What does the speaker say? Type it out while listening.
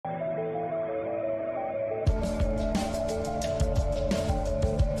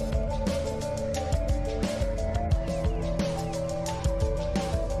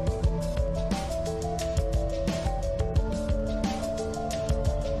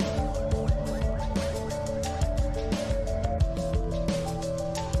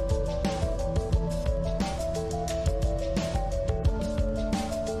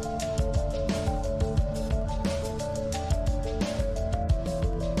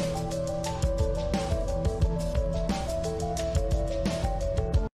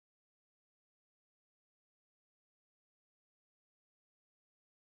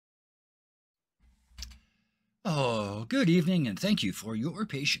Well, good evening, and thank you for your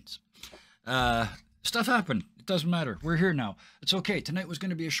patience. Stuff happened. It doesn't matter. We're here now. It's okay. Tonight was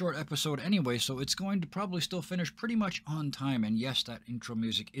going to be a short episode anyway, so it's going to probably still finish pretty much on time. And yes, that intro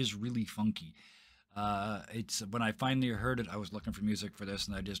music is really funky. It's when I finally heard it, I was looking for music for this,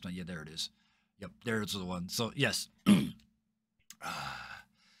 and I just went, yeah, there it is. Yep, there's the one. So yes.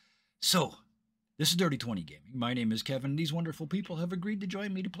 So this is Dirty 20 Gaming. My name is Kevin. These wonderful people have agreed to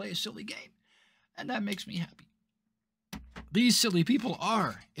join me to play a silly game, and that makes me happy. These silly people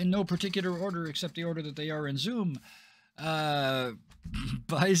are, in no particular order except the order that they are in Zoom, Bison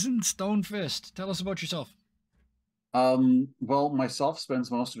Stonefist. Tell us about yourself. Well, myself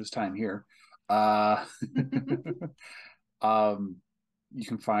spends most of his time here. You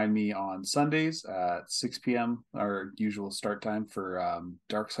can find me on Sundays at 6 p.m., our usual start time for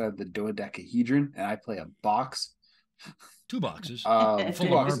Dark Side of the Dodecahedron, and I play a box. 2 boxes. Full of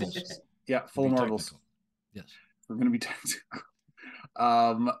marbles. Yeah, full of marbles. Technical. Yes. We're going to be technical.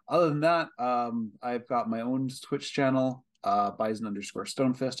 Other than that, I've got my own Twitch channel,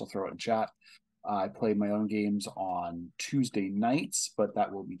 Bison_Stonefist. I'll throw it in chat. I play my own games on Tuesday nights, but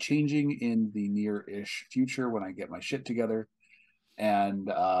that will be changing in the near-ish future when I get my shit together and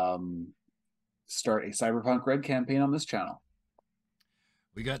start a Cyberpunk Red campaign on this channel.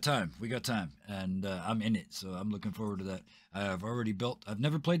 We got time. And I'm in it, so I'm looking forward to that. I've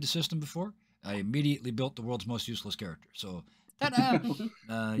never played the system before. I immediately built the world's most useless character. So, ta-da!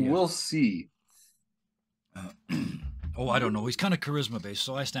 Yeah. We'll see. I don't know. He's kind of charisma-based,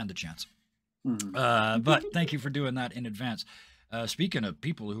 so I stand a chance. Mm-hmm. But thank you for doing that in advance. Speaking of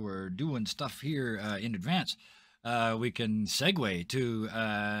people who are doing stuff here in advance, we can segue to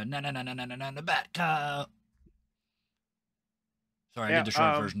the Bat Cow. Sorry, I did the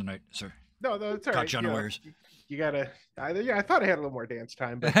short version tonight, sir. No, it's all right. Caught you unawares. You gotta, I thought I had a little more dance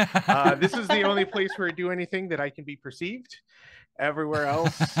time, but this is the only place where I do anything that I can be perceived. Everywhere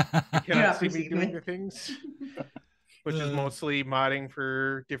else, you cannot see me doing the things, which is mostly modding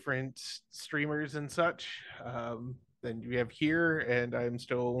for different streamers and such. Then you have here, and I'm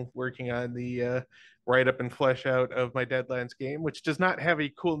still working on the write up and flesh out of my Deadlands game, which does not have a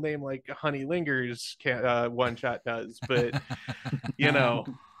cool name like Honey Lingers one shot does, but you know.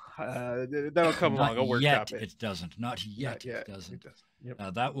 That'll come along. I'll workshop it. It doesn't. Not yet. It doesn't.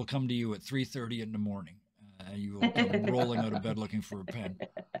 Yep. That will come to you at 3:30 in the morning. You will come rolling out of bed looking for a pen.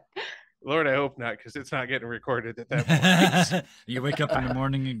 Lord, I hope not, because it's not getting recorded at that point. You wake up in the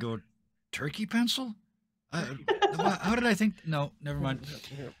morning and go, turkey pencil? How did I think? No, never mind.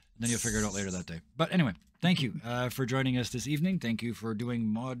 Then you'll figure it out later that day. But anyway, thank you for joining us this evening. Thank you for doing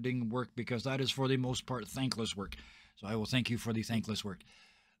modding work, because that is for the most part thankless work. So I will thank you for the thankless work.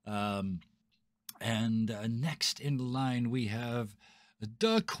 Next in line we have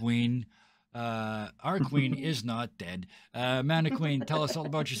the Queen. Our Queen is not dead. Mana Queen, tell us all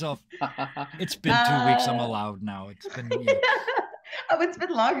about yourself. It's been 2 weeks. I'm allowed now. It's been it's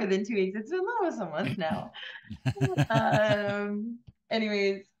been longer than 2 weeks. It's been almost a month now.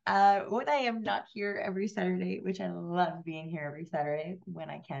 Anyways, when I am not here every Saturday, which I love being here every Saturday when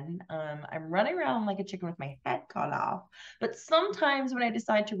I can, I'm running around like a chicken with my head cut off. But sometimes when I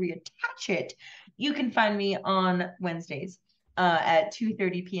decide to reattach it, you can find me on Wednesdays at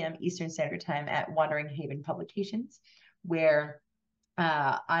 2:30 p.m. Eastern Standard Time at Wandering Haven Publications, where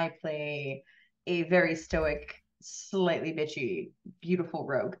I play a very stoic, slightly bitchy, beautiful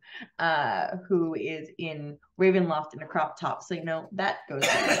rogue who is in Ravenloft in a crop top, so you know that goes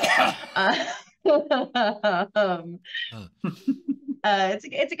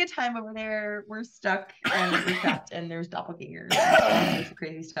it's a good time over there. We're stuck and we're trapped and there's doppelgangers and there's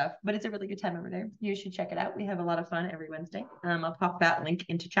crazy stuff, but it's a really good time over there. You should check it out. We have a lot of fun every Wednesday. I'll pop that link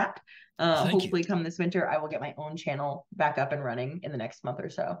into chat. Hopefully come this winter I will get my own channel back up and running in the next month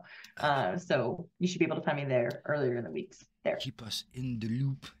or so. So you should be able to find me there earlier in the weeks there. Keep us in the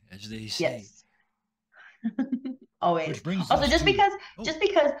loop, as they say. Yes. Always. Also, just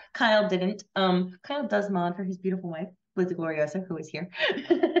because Kyle didn't, Kyle does mod for his beautiful wife, Blizzy Gloriosa, who is here.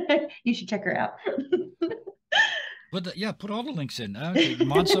 You should check her out. Put all the links in.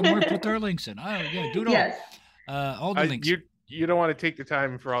 Mod somewhere, put their links in. Do it all. Yes. All the links. You don't want to take the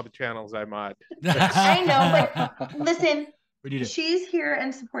time for all the channels I mod. I know, but listen, she's here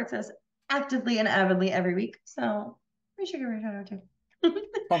and supports us actively and avidly every week, so we should give her a shout out too.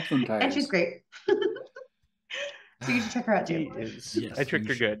 And she's great. So you should check her out too. Yes, I tricked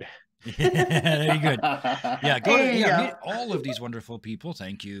her good. Very good. Yeah, meet all of these wonderful people.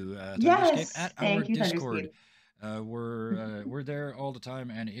 Thank you, Thunderscape, at our Discord. We're there all the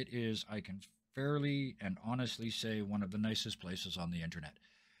time, and it is, I can fairly and honestly say, one of the nicest places on the internet.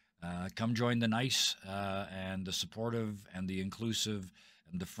 Come join the nice and the supportive and the inclusive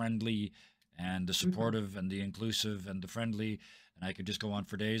and the friendly and the supportive and the inclusive and the friendly. And I could just go on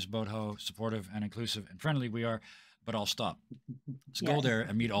for days about how supportive and inclusive and friendly we are, but I'll stop. So go there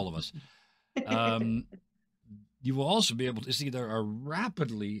and meet all of us. You will also be able to see our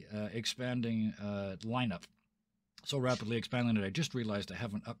rapidly expanding lineup. So rapidly expanding that I just realized I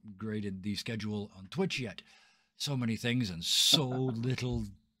haven't upgraded the schedule on Twitch yet. So many things and so little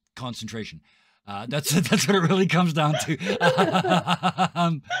concentration. That's what it really comes down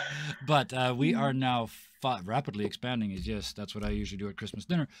to. But we are now rapidly expanding. That's what I usually do at Christmas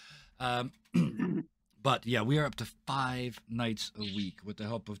dinner. But yeah, we are up to 5 nights a week with the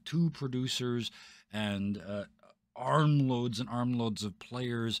help of 2 producers and armloads and armloads of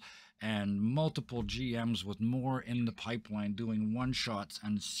players and multiple GMs with more in the pipeline doing one-shots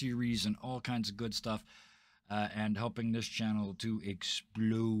and series and all kinds of good stuff. And helping this channel to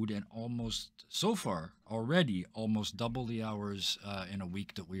explode and almost, so far, already almost double the hours in a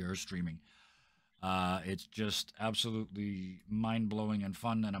week that we are streaming. It's just absolutely mind-blowing and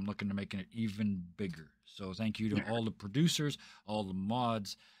fun, and I'm looking to making it even bigger. So thank you to all the producers, all the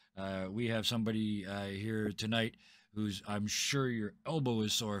mods. We have somebody here tonight who's, I'm sure your elbow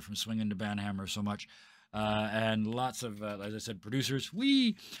is sore from swinging the banhammer so much. And lots of, as I said, producers,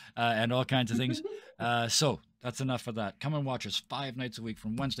 and all kinds of things. So that's enough of that. Come and watch us 5 nights a week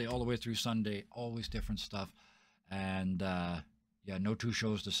from Wednesday all the way through Sunday. Always different stuff. And yeah, no 2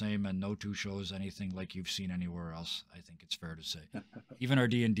 shows the same, and no 2 shows anything like you've seen anywhere else. I think it's fair to say. Even our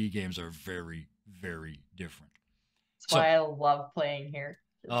D&D games are very, very different. That's why I love playing here.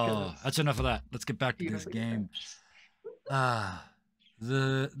 Oh, that's enough of that. Let's get back to this game.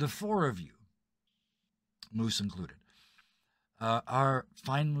 The 4 of you, Moose included, are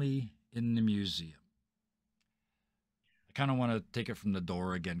finally in the museum. I kind of want to take it from the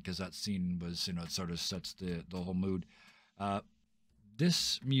door again because that scene was, it sort of sets the whole mood.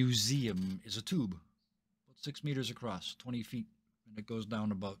 This museum is a tube, about 6 meters across, 20 feet, and it goes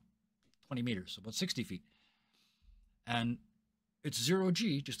down about 20 meters, so about 60 feet. And it's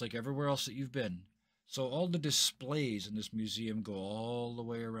 0G, just like everywhere else that you've been. So all the displays in this museum go all the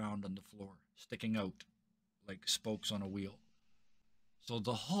way around on the floor, sticking out like spokes on a wheel. So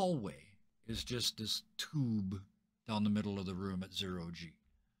the hallway is just this tube down the middle of the room at 0G.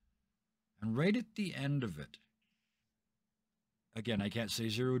 And right at the end of it, again, I can't say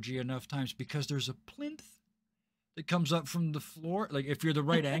 0G enough times because there's a plinth that comes up from the floor. Like if you're the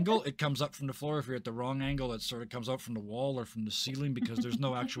right angle, it comes up from the floor. If you're at the wrong angle, it sort of comes up from the wall or from the ceiling because there's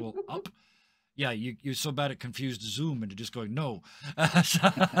no actual up. Yeah, you're so bad at confused zoom into just going, no,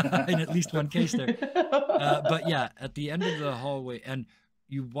 in at least one case there. But yeah, at the end of the hallway, and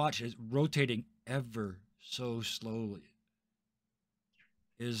you watch it rotating ever so slowly,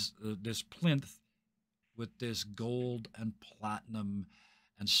 is this plinth with this gold and platinum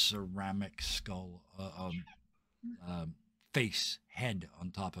and ceramic skull head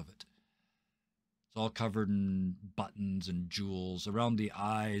on top of it. It's all covered in buttons and jewels. Around the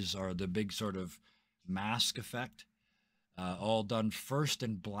eyes are the big sort of mask effect, all done first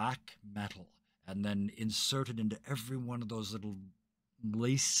in black metal and then inserted into every one of those little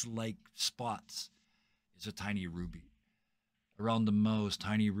lace-like spots is a tiny ruby. Around the mouth,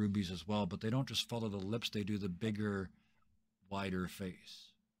 tiny rubies as well, but they don't just follow the lips, they do the bigger, wider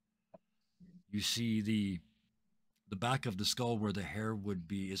face. You see the back of the skull where the hair would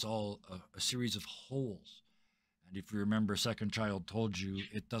be is all a series of holes. And if you remember, Second Child told you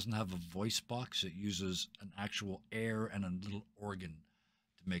it doesn't have a voice box. It uses an actual air and a little organ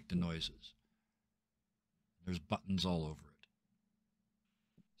to make the noises. There's buttons all over it.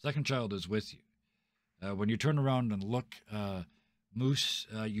 Second Child is with you. When you turn around and look, Moose,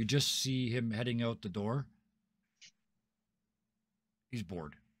 you just see him heading out the door. He's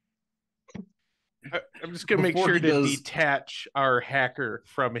bored. I'm just gonna make sure to detach our hacker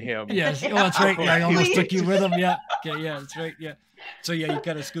from him. Yes, oh, that's right. Yeah, I almost took you with him. Yeah, okay, yeah, that's right. Yeah, so yeah, you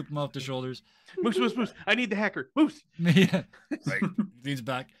gotta scoop him off the shoulders. Moose, Moose, Moose! I need the hacker. Moose. Yeah, right. Leans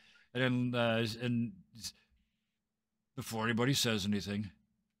back, and then and before anybody says anything,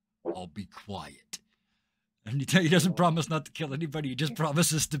 I'll be quiet. And he doesn't promise not to kill anybody. He just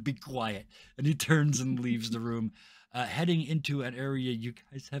promises to be quiet. And he turns and leaves the room, heading into an area you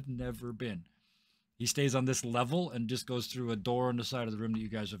guys have never been. He stays on this level and just goes through a door on the side of the room that you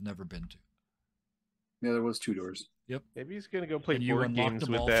guys have never been to. Yeah, there was 2 doors. Yep. Maybe he's gonna go play and board games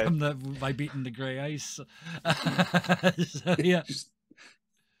with that by beating the gray ice. So, yeah.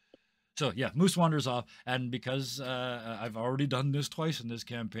 So yeah, Moose wanders off, and because I've already done this twice in this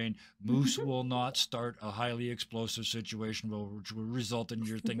campaign, Moose will not start a highly explosive situation which will result in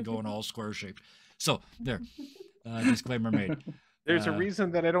your thing going all square shaped. So there, disclaimer made. There's a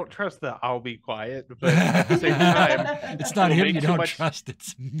reason that I don't trust the "I'll be quiet," but at the same time, it's not it'll him make you so don't much- trust.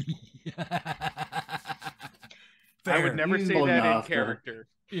 It's me. I would Fair. never say Pulling that in off the- character.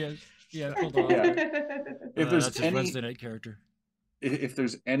 Yes. Yeah. Hold on. Yeah. If there's That's his any, Wednesday night character. if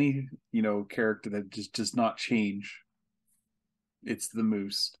there's any, character that just does not change, it's the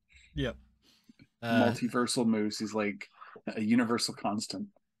Moose. Yep. Multiversal Moose is like a universal constant.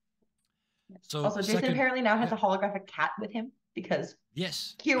 So Also, Jason second- apparently now has a holographic cat with him because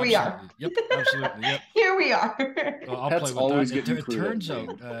Yes. Here we are. absolutely. Yep. Absolutely. Yep. here we are. Well, I'll Pets play with always that. get It included. turns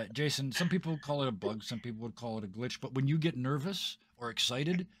out, Jason, some people would call it a bug, some people would call it a glitch, but when you get nervous or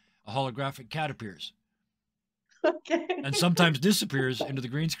excited, a holographic cat appears Okay. and sometimes disappears into the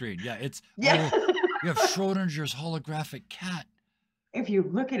green screen. Yeah, it's Yeah. oh, you have Schrodinger's holographic cat. If you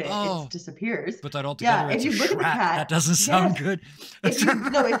look at it, Oh. it disappears. Put that all together. if it's you a look at the Schrat. cat, That doesn't sound yes. good. If you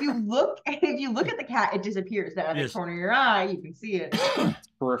look at the cat, it disappears. Now in Yes. the corner of your eye, you can see it.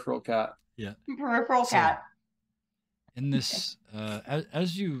 Peripheral cat. Peripheral So- cat. In this,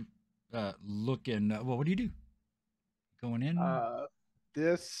 as you look in, well, what do you do? Going in?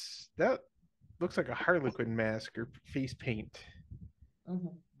 That looks like a Harlequin mask or face paint,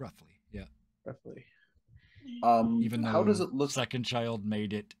 Mhm. Roughly, yeah. roughly. Even though How does it look? second child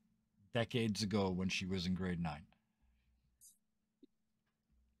made it decades ago when she was in grade 9.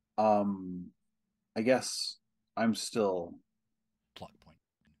 I guess I'm still. Plot point.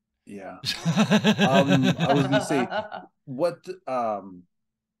 Yeah. I was gonna say, what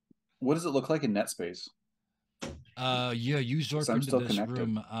does it look like in NetSpace? Yeah, you zorp I'm into still this connected.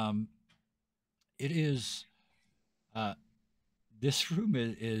 room. It is. This room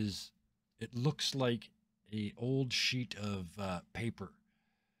is. It looks like a old sheet of paper.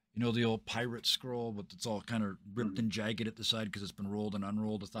 You know, the old pirate scroll, but it's all kind of ripped and jagged at the side because it's been rolled and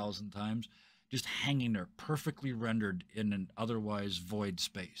unrolled 1,000 times. Just hanging there, perfectly rendered in an otherwise void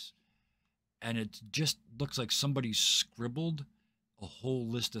space. And it just looks like somebody scribbled a whole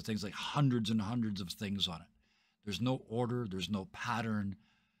list of things, like hundreds and hundreds of things on it. There's no order, there's no pattern,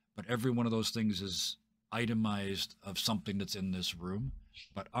 but every one of those things is itemized of something that's in this room.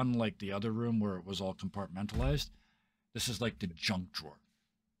 But unlike the other room where it was all compartmentalized, this is like the junk drawer.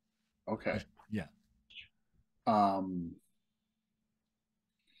 Okay. Yeah.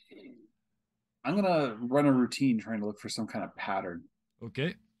 I'm gonna run a routine trying to look for some kind of pattern.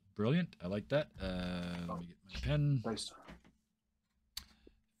 Okay. Brilliant. I like that. Let me get my pen. Nice.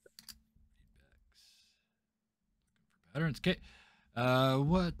 Patterns. Okay.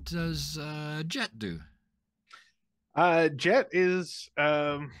 What does Jet do? Jet is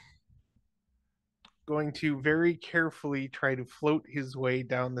going to very carefully try to float his way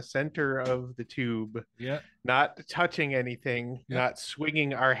down the center of the tube, Yeah. not touching anything, Yep. not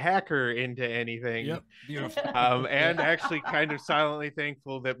swinging our hacker into anything. Yep. Beautiful. And actually kind of silently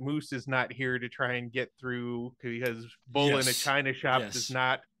thankful that Moose is not here to try and get through, because Bull in a Yes. china shop Yes. does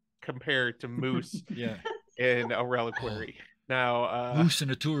not compare to Moose Yeah. in a reliquary. Now, Moose in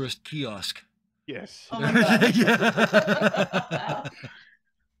a tourist kiosk. yes. Oh my God. Yeah.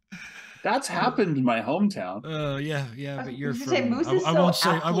 That's happened in my hometown. Yeah, but you're You say from. Moose I, is I so won't say.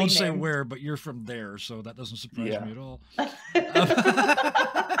 I aptly won't say named. where, but you're from there, so that doesn't surprise Yeah. me at all.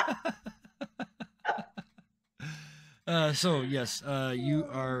 So yes, you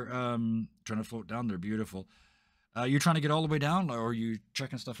are trying to float down there. Beautiful. You're trying to get all the way down, or are you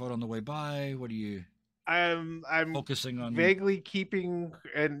checking stuff out on the way by? What are you I'm focusing on? vaguely keeping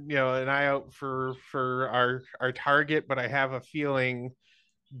an eye out for our target, but I have a feeling,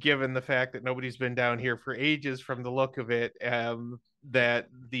 given the fact that nobody's been down here for ages from the look of it, that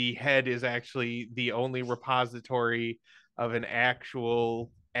the head is actually the only repository of an actual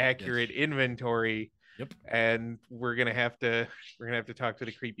accurate inventory. Yep. And we're gonna have to talk to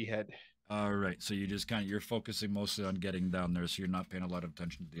the creepy head. All right. So you just you're focusing mostly on getting down there, so you're not paying a lot of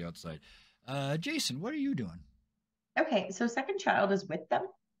attention to the outside. Jason, what are you doing? Okay, so second child is with them.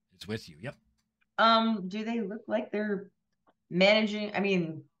 It's with you. Yep. Do they look like they're managing? I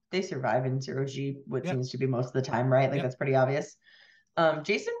mean, they survive in 0G, what Yep. seems to be most of the time, right? Like Yep. that's pretty obvious.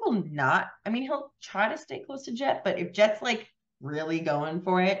 Jason will not. I mean, he'll try to stay close to Jet, but if Jet's like really going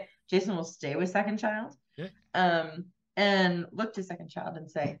for it, Jason will stay with second child. Okay. And look to second child and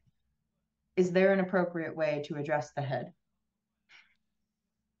say, "Is there an appropriate way to address the head?"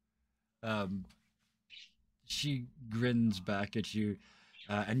 She grins back at you,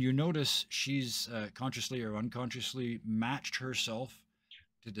 and you notice she's consciously or unconsciously matched herself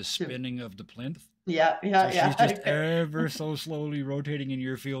to the spinning of the plinth. Yeah, So she's just ever so slowly rotating in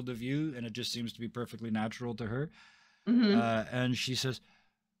your field of view, and it just seems to be perfectly natural to her. And she says,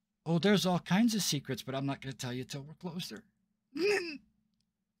 "Oh, there's all kinds of secrets, but I'm not going to tell you till we're closer."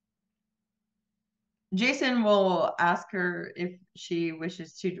 Jason will ask her if she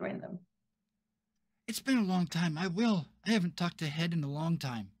wishes to join them. It's been a long time. I will. I haven't talked to Head in a long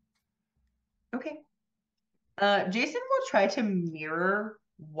time. Okay. Jason will try to mirror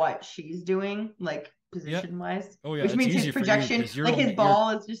what she's doing, like position-wise. Oh yeah, which means his projection, like his ball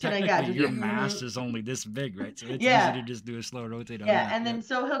is just gonna just your mass is only this big, right? So it's easy to just do a slow rotate on that. that. And then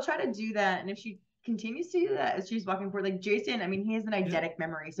so he'll try to do that, and if she continues to do that as she's walking forward, like Jason, I mean, he has an eidetic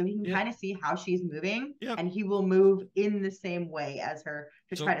memory, so he can kind of see how she's moving, and he will move in the same way as her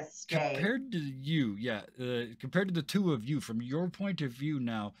to try to stay. Compared to you, compared to the two of you, from your point of view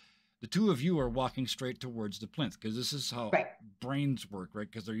now, the two of you are walking straight towards the plinth, because this is how brains work, right?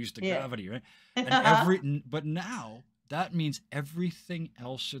 Because they're used to gravity, right? And but now that means everything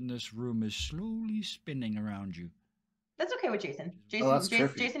else in this room is slowly spinning around you. That's okay with Jason.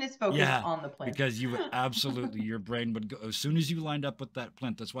 Jason is focused on the plinth. Because you absolutely, your brain would go, as soon as you lined up with that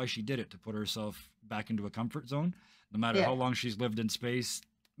plinth, that's why she did it, to put herself back into a comfort zone. No matter how long she's lived in space,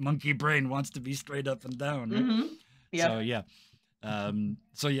 monkey brain wants to be straight up and down, right?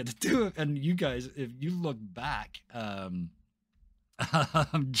 So the two of, and you guys, if you look back,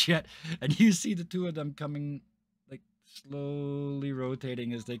 Jet, and you see the two of them coming, like slowly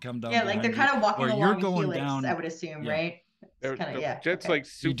rotating as they come down. Yeah, like they're kind of walking along you're going helix, down, I would assume, right? Jet's like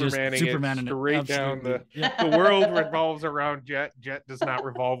Supermaning straight down the world revolves around Jet. Jet does not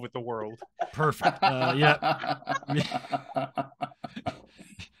revolve with the world. Perfect.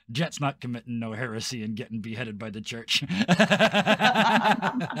 Jet's not committing no heresy and getting beheaded by the church.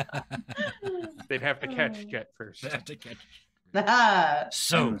 They'd have to catch Jet first.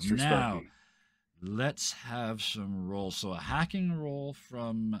 So now let's have some rolls. So a hacking roll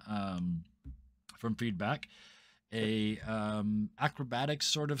from feedback, a acrobatics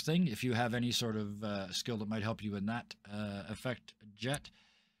sort of thing, if you have any sort of skill that might help you in that effect, Jet,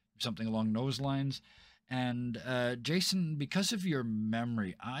 something along those lines. And Jason, because of your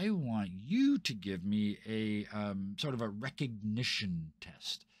memory, I want you to give me a sort of a recognition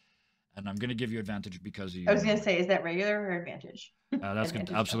test. And I'm going to give you advantage because of you. I was going to say, is that regular or advantage? That's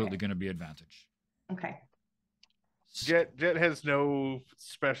absolutely going to be advantage. Okay. Jet has no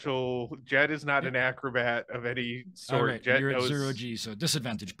special. Jet is not an acrobat of any sort. All right, Jet you're knows at 0G, so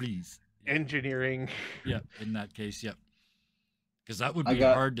disadvantage, please. Engineering. Yeah, in that case, yep. Because that would be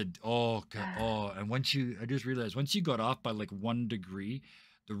hard to. And I just realized once you got off by like 1 degree,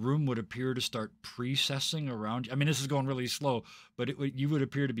 the room would appear to start precessing around you. I mean, this is going really slow, but you would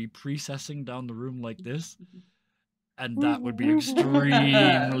appear to be precessing down the room like this. And that would be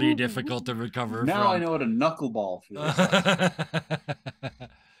extremely difficult to recover from. Now I know what a knuckleball feels like.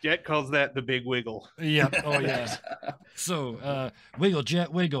 Jet calls that the big wiggle. Yep. Oh, yeah. So, wiggle,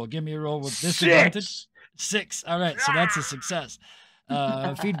 Jet, wiggle. Give me a roll with disadvantage. 6. All right. So that's a success.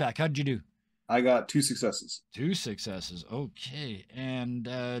 Feedback. How'd you do? I got 2 successes. 2 successes. Okay. And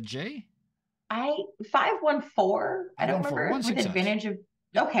Jay? 514. I don't remember. With advantage of.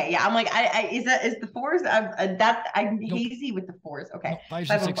 Okay, yeah, I'm like, is the 4s? I'm hazy with the 4s. Okay, no, 5s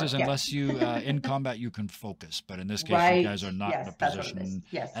and 6s, unless you in combat you can focus, but in this case you guys are not in a position.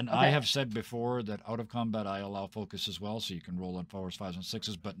 And I have said before that out of combat I allow focus as well, so you can roll on 4s, 5s, and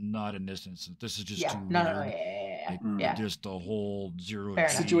 6s, but not in this instance. This is just too weird. Just a whole 0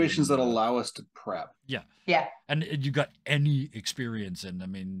 situations that allow us to prep. Yeah, and you got any experience in? I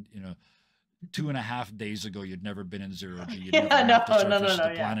mean, 2.5 days ago, you'd never been in 0G. You'd never left the surface of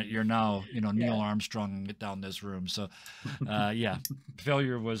the planet. You're now, Neil Armstrong it down this room. So,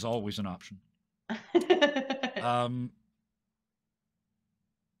 failure was always an option.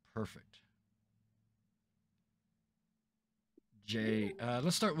 Perfect. Jay,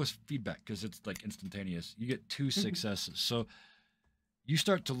 let's start with feedback because it's like instantaneous. You get 2 successes. So you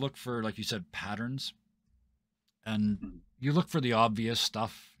start to look for, like you said, patterns. And you look for the obvious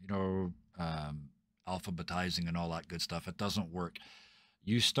stuff, alphabetizing and all that good stuff. It doesn't work.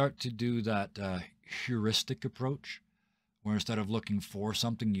 You start to do that heuristic approach, where instead of looking for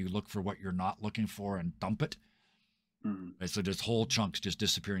something, you look for what you're not looking for and dump it. Right, so just whole chunks just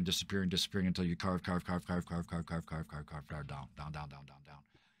disappearing until you carve down.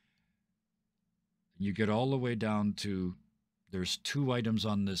 You get all the way down to, there's 2 items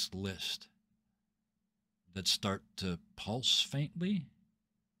on this list that start to pulse faintly,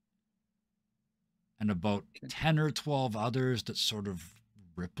 and about 10 or 12 others that sort of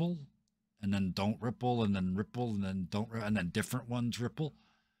ripple and then don't ripple and then ripple and then don't, and then different ones ripple.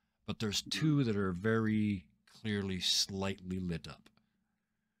 but there's two that are very clearly slightly lit up.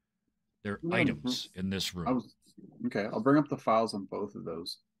 They're items in this room. Okay, I'll bring up the files on both of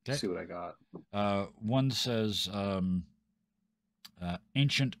those. Okay. See what I got. One says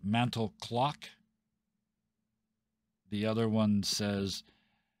ancient mantle clock. The other one says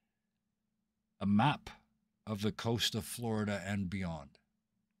a map of the coast of Florida and beyond.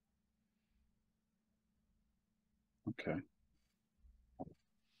 Okay.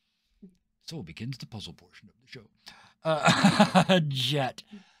 So begins the puzzle portion of the show. Jet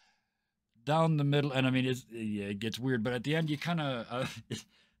down the middle, and I mean, it gets weird, but at the end, you kind of.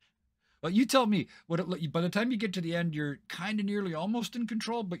 Well, you tell me. By the time you get to the end, you're kind of nearly almost in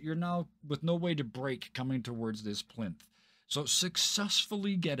control, but you're now with no way to brake coming towards this plinth. So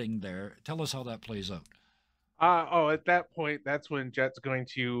successfully getting there. Tell us how that plays out. At that point, that's when Jet's going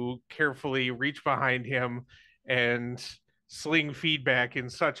to carefully reach behind him and sling feedback in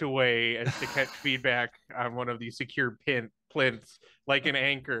such a way as to catch feedback on one of these secure plinths, like an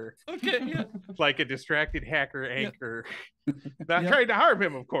anchor. Okay, yeah. Like a distracted hacker anchor. Yeah. Not trying to harm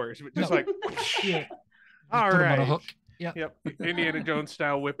him, of course, but just like, yeah. All put right. him on a hook. Yeah. Yep. Indiana Jones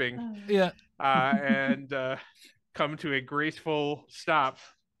style whipping. Yeah. And come to a graceful stop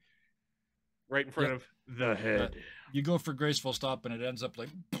right in front of the head. You go for graceful stop, and it ends up like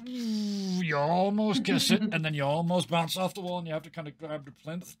you almost kiss it, and then you almost bounce off the wall, and you have to kind of grab the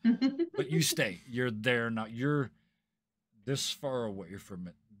plinth. But you stay. You're there now. You're this far away from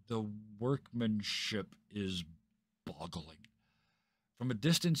it. The workmanship is boggling. From a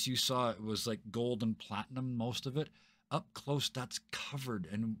distance, you saw it was like gold and platinum, most of it. Up close, that's covered,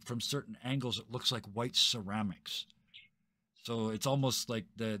 and from certain angles, it looks like white ceramics. So it's almost like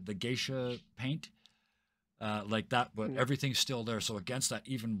the geisha paint. Like that, but everything's still there. So against that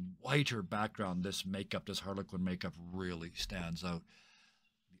even whiter background, this makeup, this Harlequin makeup really stands out.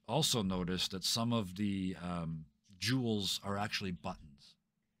 You also notice that some of the jewels are actually buttons.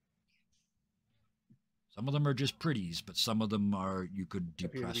 Some of them are just pretties, but some of them are, you could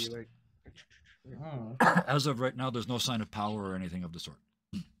depress. As of right now, there's no sign of power or anything of the sort.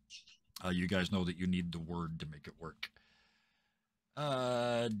 You guys know that you need the word to make it work.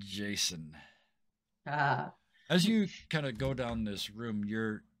 Jason. As you kind of go down this room,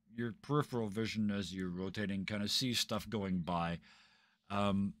 your peripheral vision as you're rotating kind of sees stuff going by.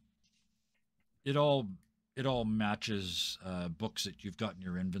 It all matches books that you've got in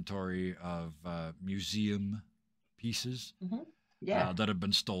your inventory of museum pieces that have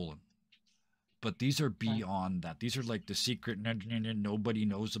been stolen. But these are beyond that. These are like the secret, nobody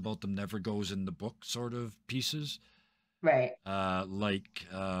knows about them, never goes in the book sort of pieces. Right. Like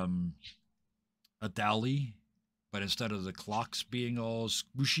a dowry, but instead of the clocks being all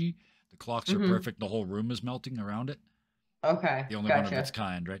squishy, the clocks are perfect. The whole room is melting around it. Okay. The only one of its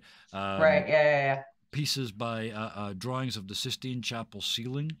kind, right? Right. Yeah. Pieces by drawings of the Sistine Chapel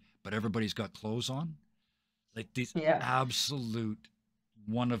ceiling, but everybody's got clothes on. Like these absolute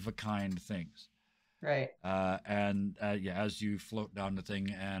one-of-a-kind things. Right. As you float down the thing,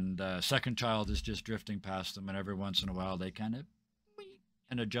 and second child is just drifting past them, and every once in a while they kind of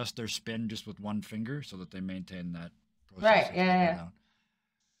and adjust their spin just with one finger so that they maintain that process. Right. Yeah. Down.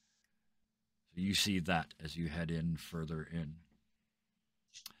 So you see that as you head in further in.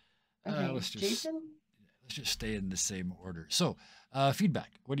 Okay, Let's Jason? just stay in the same order. So,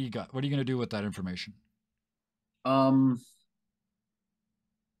 feedback. What do you got? What are you going to do with that information? There's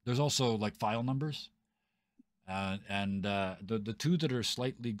also like file numbers, and the two that are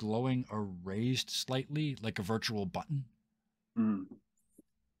slightly glowing are raised slightly, like a virtual button.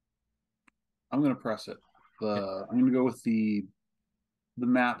 I'm going to press it. I'm going to go with the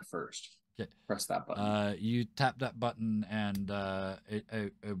map first. Okay. Press that button. You tap that button, and a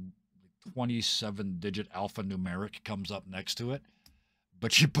 27-digit alphanumeric comes up next to it.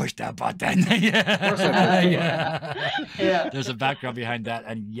 But you push that button. Yeah. There's a background behind that.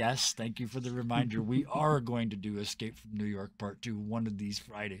 And yes, thank you for the reminder. We are going to do Escape from New York Part 2 one of these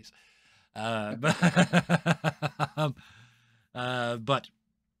Fridays. But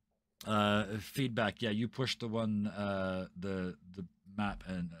feedback, you push the one, the map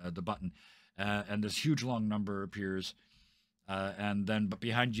and the button, and this huge long number appears. But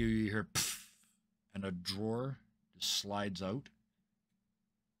behind you, you hear pff, and a drawer just slides out.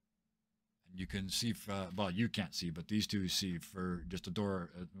 You can see, you can't see, but these two see for just a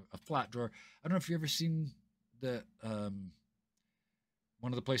door, a flat drawer. I don't know if you've ever seen the,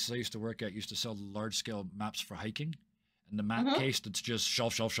 one of the places I used to work at used to sell large-scale maps for hiking. And the map case that's just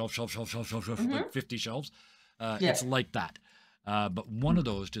shelf, like 50 shelves. It's like that. But one of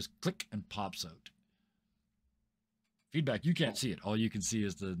those just click and pops out. Feedback, you can't see it. All you can see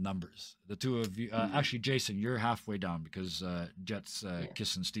is the numbers. The two of you, actually, Jason, you're halfway down because Jet's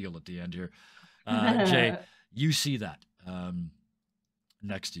kissing steel at the end here. Jay, you see that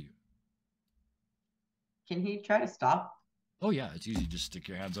next to you. Can he try to stop? Oh yeah, it's easy. Just stick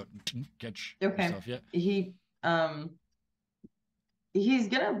your hands out and catch yourself. Yeah. He's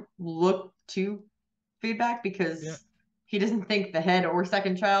gonna look to feedback because he doesn't think the head or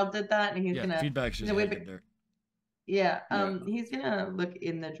second child did that, and he's gonna feedback's just headed there. Yeah. He's gonna look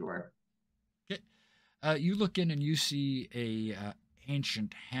in the drawer. Okay. You look in and you see a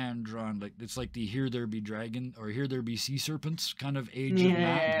ancient hand drawn, like it's like the "Here There Be Dragon" or "Here There Be Sea Serpents" kind of age of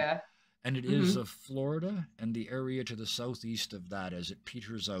map. And it is of Florida and the area to the southeast of that as it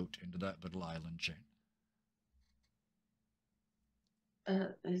peters out into that little island chain.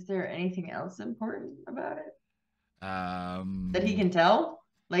 Is there anything else important about it? That he can tell?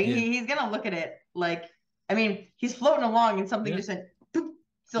 Like he's gonna look at it like, I mean, he's floating along and something just went boop.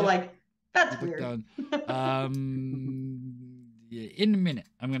 So like that's weird. In a minute,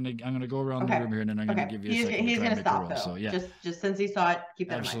 I'm gonna go around the room here, and then I'm gonna give you a second. He's gonna stop though. So yeah, just since he saw it, keep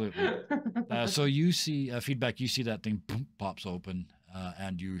that absolutely. in mind. So you see feedback. You see that thing boom, pops open,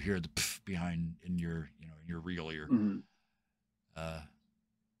 and you hear the pff behind in your in your real ear. What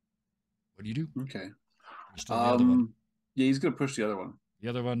do you do? Okay. The other one. Yeah, he's gonna push the other one. The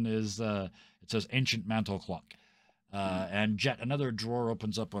other one is it says ancient mantle clock, and Jet. Another drawer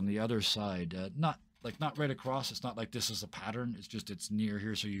opens up on the other side. Not right across. It's not like this is a pattern. It's just it's near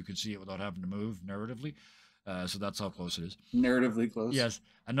here, so you can see it without having to move narratively. So that's how close it is. Narratively close. Yes.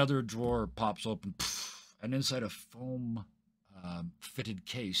 Another drawer pops open, and inside a foam fitted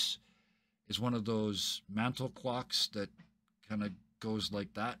case is one of those mantle clocks that kind of goes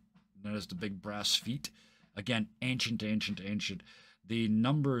like that. And that has the big brass feet. Again, ancient. The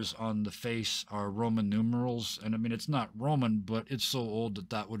numbers on the face are Roman numerals, and I mean it's not Roman, but it's so old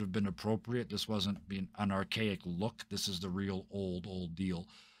that would have been appropriate. This wasn't being an archaic look. This is the real old deal.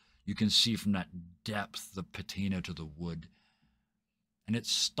 You can see from that depth the patina to the wood, and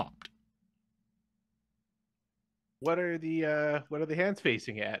it's stopped. What are the hands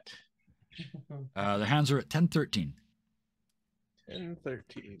facing at? The hands are at 10-13.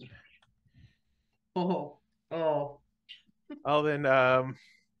 10-13. Oh. Oh, then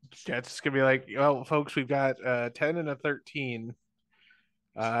Jet's gonna be like, well, folks, we've got 10 and a 13.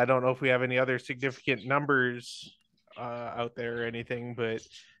 I don't know if we have any other significant numbers out there or anything, but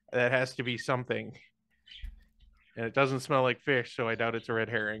that has to be something. And it doesn't smell like fish, so I doubt it's a red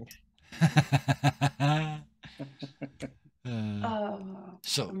herring.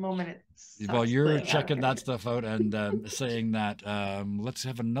 So the moment while you're checking that stuff out and saying that, let's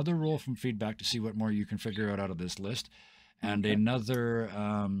have another roll from feedback to see what more you can figure out of this list, and another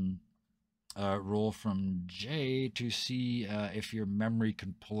roll from Jay to see if your memory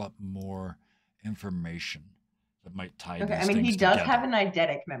can pull up more information that might tie these things he does together. have an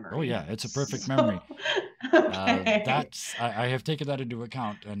eidetic memory. Oh yeah, it's a perfect memory. That's I have taken that into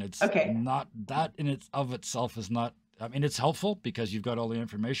account, and it's not that in itself is not. I mean, it's helpful because you've got all the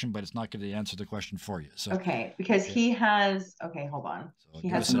information, but it's not going to answer the question for you. So because he has. Okay, hold on. So he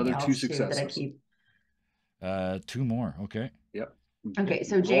has another 2 successes. That I keep. 2 more. Okay. Yep. Okay,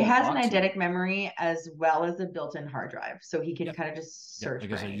 so Jay has an eidetic memory as well as a built-in hard drive, so he can kind of just search.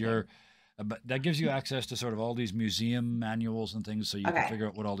 Like I said, but that gives you access to sort of all these museum manuals and things, so you can figure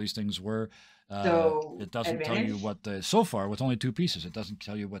out what all these things were. So it doesn't tell you what so far with only 2 pieces. It doesn't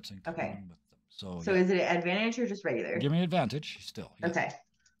tell you what's in common with them. So is it advantage or just regular? Give me advantage still. Yes. Okay.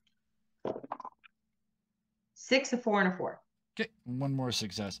 6, a 4, and a 4. Okay, 1 more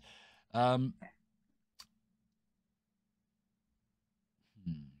success. What can I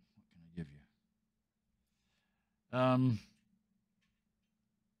give you?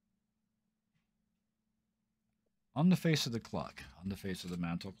 On the face of the clock, on the face of the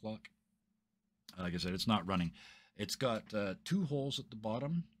mantle clock, like I said, it's not running. It's got 2 holes at the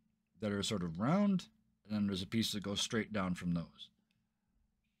bottom that are sort of round, and then there's a piece that goes straight down from those.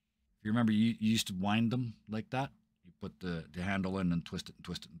 If you remember, you used to wind them like that. You put the handle in and twist it and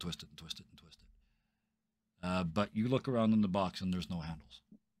twist it and twist it and twist it and twist it. But you look around in the box and there's no handles.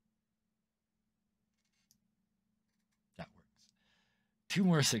 That works. 2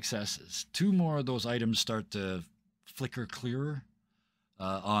 more successes. 2 more of those items start to flicker clearer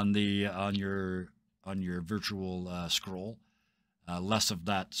on your virtual scroll. Less of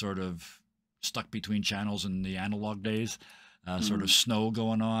that sort of stuck between channels in the analog days, sort of snow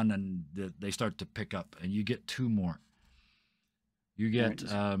going on, and they start to pick up, and you get 2 more. You get,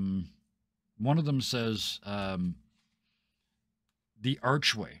 one of them says, the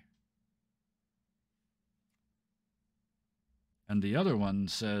archway. And the other one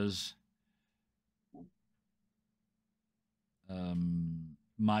says,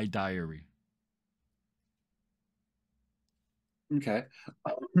 my diary. Okay.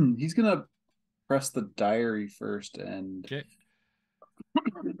 He's gonna press the diary first. And Okay.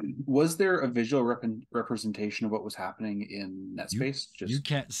 was there a visual representation of what was happening in NetSpace? You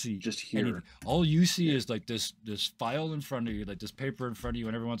can't see just here. anything. All you see is like this file in front of you, like this paper in front of you,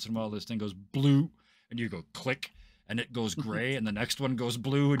 and every once in a while this thing goes blue, and you go click, and it goes gray, and the next one goes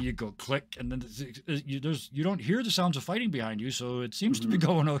blue, and you go click, and then you don't hear the sounds of fighting behind you, so it seems to be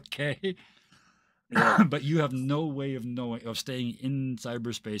going okay. Yeah. But you have no way of staying in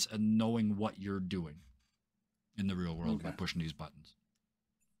cyberspace and knowing what you're doing in the real world by pushing these buttons.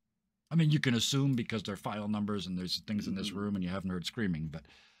 I mean, you can assume because they're file numbers and there's things in this room and you haven't heard screaming, but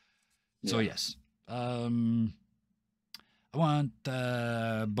so yes. I want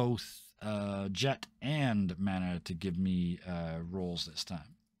both Jet and Mana to give me rolls this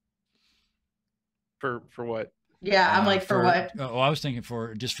time. For what? Yeah, I'm like, for what? Oh, I was thinking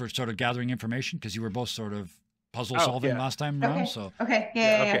for sort of gathering information because you were both sort of puzzle solving last time around. So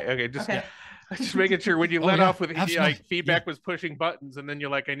Okay. Just making sure when you let off with like feedback was pushing buttons, and then you're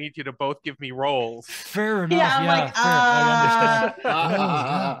like, I need you to both give me rolls. Fair enough. Yeah, I'm like, I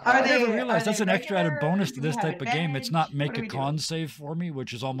understand. I never realized that's an extra added bonus to this type of game. It's not make a con save for me,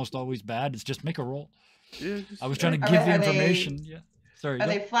 which is almost always bad. It's just make a roll. I was trying to give you information. Sorry. Are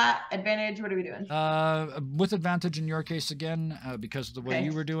they flat, advantage? What are we doing? With advantage in your case again, because of the way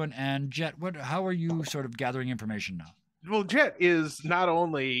you were doing. And Jet, how are you sort of gathering information now? Well, Jet is not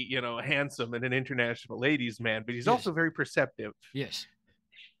only, handsome and an international ladies' man, but he's also very perceptive. Yes.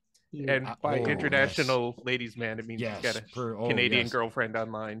 And by international ladies' man, it means he's got a Canadian girlfriend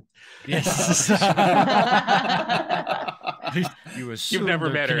online. Yes. You assume you've never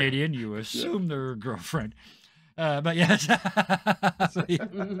met Canadian. her. You assume they're a girlfriend. But yes. You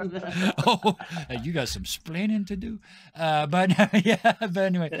got some splaining to do. But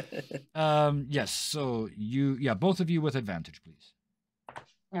anyway. Yes. So both of you with advantage, please.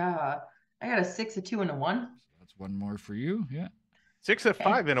 I got a 6, a 2, and a 1. That's one more for you. Yeah. 6, a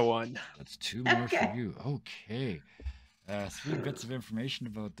 5, and a 1. That's 2 more for you. Okay. 3 bits of information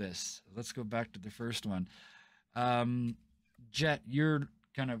about this. Let's go back to the first one. Jet, you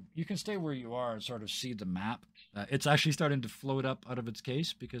can stay where you are and sort of see the map. It's actually starting to float up out of its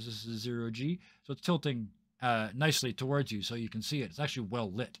case because this is 0G. So it's tilting nicely towards you so you can see it. It's actually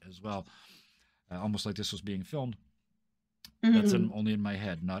well lit as well. Almost like this was being filmed. That's only in my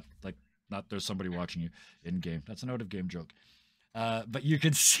head, not there's somebody watching you in game. That's an out of game joke. But you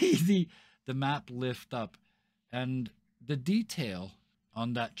can see the map lift up, and the detail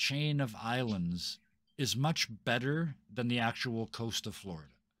on that chain of islands is much better than the actual coast of Florida.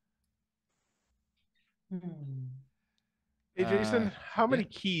 Hey, Jason, how many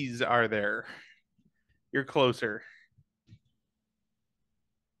keys are there? You're closer.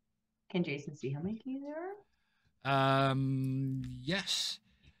 Can Jason see how many keys there are? Yes.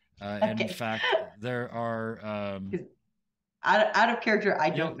 In fact, there are... out of character, I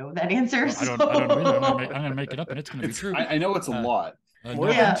don't know that answer. Well, I don't know either. I'm gonna make it up, and it's gonna be true. I know it's a lot.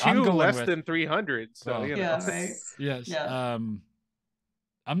 More than 2, less than 300. So right. Yes. Yeah.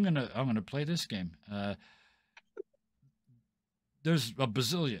 I'm gonna play this game. There's a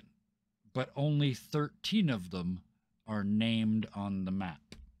bazillion, but only 13 of them are named on the map.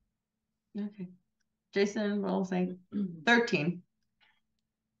 Okay. Jason will say 13.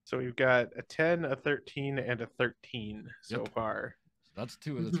 So we've got a 10, a 13, and a 13 so far. So that's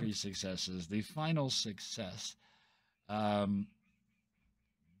 2 of the 3 successes. The final success.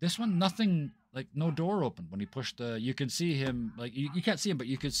 This one, nothing, like no door open when he pushed you can see him, like you can't see him, but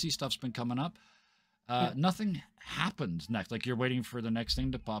you can see stuff's been coming up. Nothing happens next. Like you're waiting for the next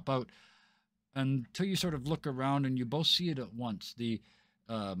thing to pop out until you sort of look around and you both see it at once. The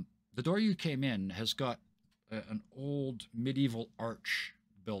door you came in has got an old medieval arch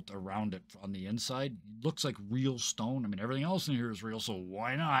built around it on the inside. It looks like real stone. I mean, everything else in here is real, so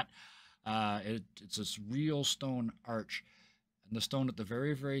why not? It's this real stone arch. And the stone at the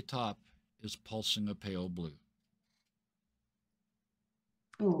very, very top is pulsing a pale blue.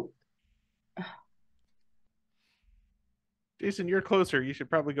 Ooh. Jason, you're closer. You should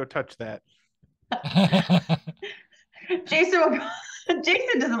probably go touch that. Jason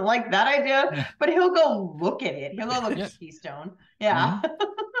doesn't like that idea, but he'll go look at it. He'll go look at the keystone. Yeah.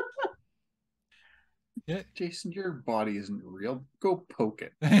 Yeah, Jason, your body isn't real. Go poke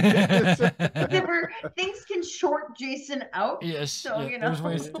it. Things can short Jason out. Yes. So, there's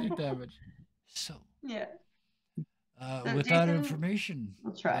ways to take damage. So. Yeah. So with that information,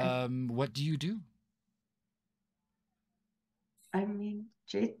 we'll try. What do you do? I mean,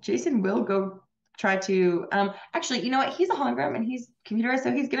 Jason will go try to actually, you know what? He's a hologram and he's computerized,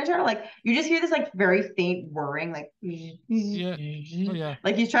 so he's gonna try to like you just hear this like very faint whirring, like Yeah. Oh yeah.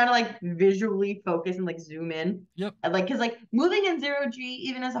 like he's trying to like visually focus and like zoom in. Yep. And, like because like moving in 0G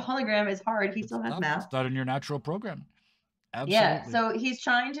even as a hologram is hard. He still has math. It's not in your natural program. Absolutely. Yeah. So he's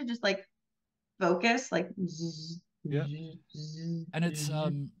trying to just like focus, like yeah. And it's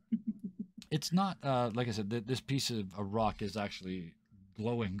not like I said, this piece of a rock is actually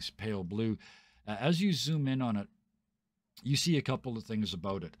glowing pale blue. As you zoom in on it, you see a couple of things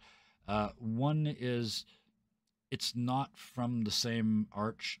about it. One is it's not from the same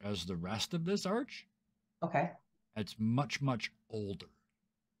arch as the rest of this arch. Okay. It's much, much older.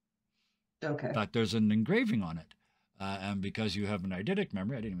 Okay. In fact, there's an engraving on it. And because you have an eidetic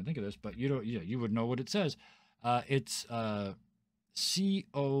memory, I didn't even think of this, but you don't. Yeah, you would know what it says. It's CO,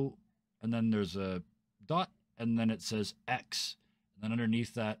 and then there's a dot, and then it says X, and then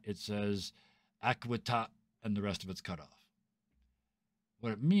underneath that it says Aquita, and the rest of it's cut off.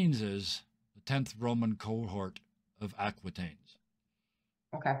 What it means is the 10th Roman cohort of Aquitanes.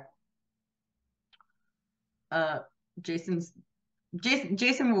 Okay. Jason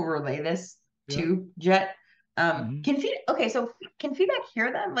will relay this to Jet. Can feedback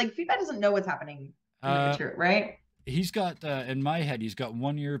hear them? Like feedback doesn't know what's happening in the material, right? He's got in my head, he's got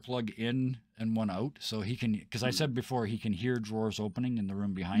one ear plug in and one out, so he can. Because I said before, he can hear drawers opening in the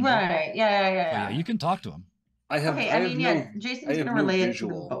room behind him. Right? Yeah. You can talk to him. Jason's gonna relay it to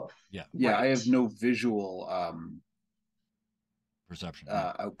them both. Yeah, I have no visual perception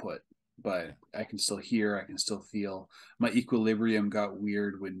output, but I can still hear, I can still feel. My equilibrium got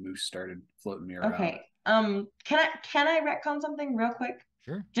weird when Moose started floating me around. Okay. Can I retcon something real quick?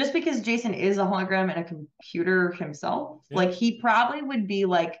 Sure. Just because Jason is a hologram and a computer himself, like he probably would be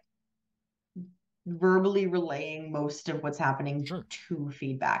like verbally relaying most of what's happening to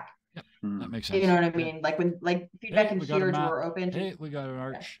feedback. Yep. That makes sense. You know what I mean? Like when feedback can hear a drawer open. Hey, we got an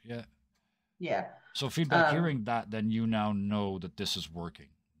arch. Yeah. Yeah. So feedback hearing that, then you now know that this is working.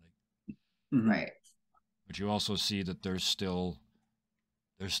 Right. But you also see that there's still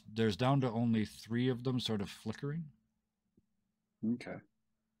there's down to only 3 of them sort of flickering. Okay.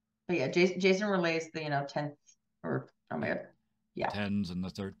 But yeah, Jason relays the 10th or oh my god. Yeah. 10s and the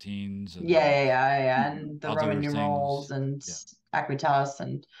 13s. And and the Roman numerals and Aquitas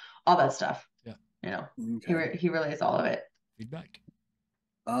and all that stuff. Yeah. He relays all of it. Feedback.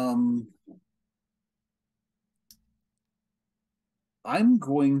 I'm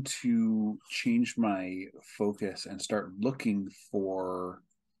going to change my focus and start looking for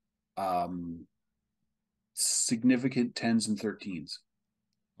significant 10s and 13s.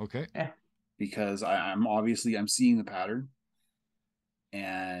 Okay. Yeah. Because I'm seeing the pattern,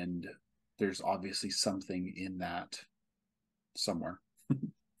 and there's obviously something in that somewhere.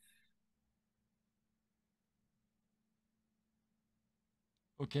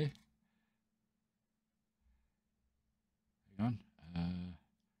 Okay. Hang on.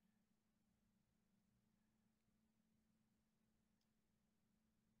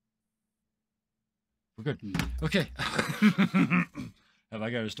 We're good. Okay. Have I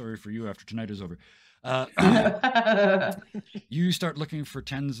got a story for you after tonight is over? You start looking for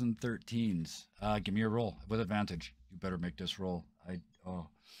 10s and 13s. Give me a roll with advantage. You better make this roll.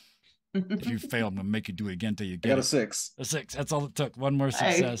 If you fail, I'm gonna make you do it again till you get it. I got a 6. A 6. That's all it took. One more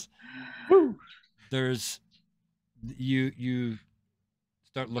success. Woo. There's you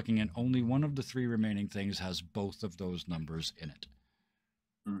start looking, and only one of the 3 remaining things has both of those numbers in it.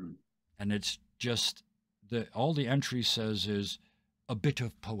 And it's just all the entry says is a bit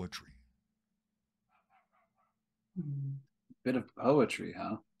of poetry. Bit of poetry,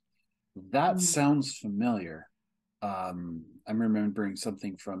 huh? That sounds familiar. I'm remembering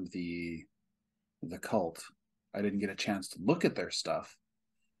something from the cult. I didn't get a chance to look at their stuff,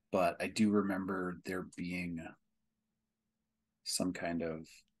 but I do remember there being some kind of,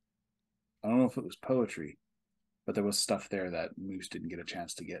 I don't know if it was poetry, but there was stuff there that Moose didn't get a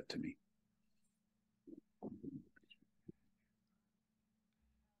chance to get to me.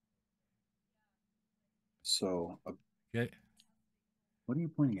 So, okay. What are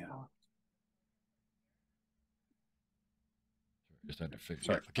you pointing at? Just had to fix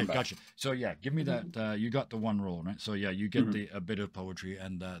it. Okay, gotcha. So yeah, give me that. You got the one roll, right? So yeah, you get a bit of poetry,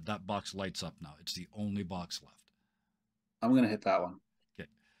 and that box lights up now. It's the only box left. I'm gonna hit that one. Okay,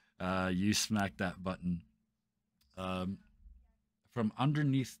 you smack that button. From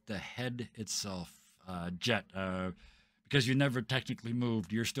underneath the head itself, Jet, because you never technically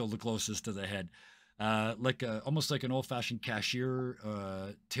moved, you're still the closest to the head. Almost like an old-fashioned cashier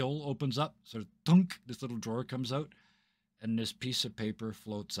till opens up, sort of thunk. This little drawer comes out. and this piece of paper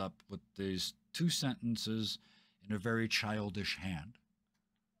floats up with these 2 sentences in a very childish hand.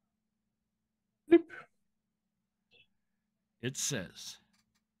 Bloop. It says,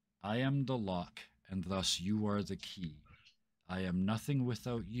 I am the lock, and thus you are the key. I am nothing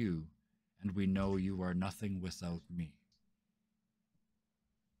without you, and we know you are nothing without me.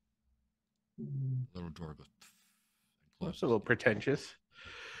 Little door goes, pff, and Well, that's closes. a little pretentious.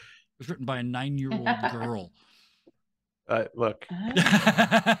 It was written by a 9-year-old girl. Look,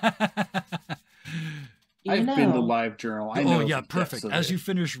 I've been to live journal. I know Oh, yeah, the depths perfect. of As it. you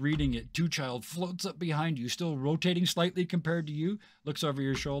finish reading it, 2Child floats up behind you, still rotating slightly compared to you, looks over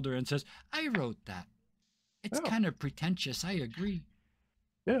your shoulder and says, I wrote that. It's Oh. kind of pretentious. I agree.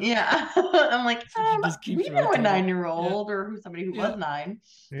 Yeah. I'm like, So she just keeps we know a rotating. 9-year-old or who's somebody who Yeah. was 9.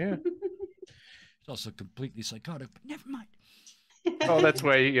 yeah. It's also completely psychotic, but never mind. Oh, that's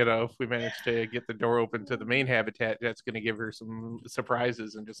why, if we manage to get the door open to the main habitat, that's going to give her some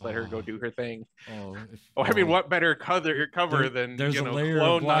surprises and just let her go do her thing. I mean, what better cover than there's a layer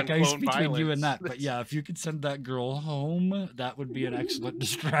clone, of black ice non-clone between you and violence. that. But yeah, if you could send that girl home, that would be an excellent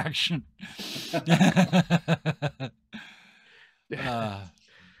distraction. But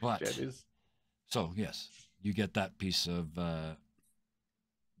That is... so yes, you get that piece as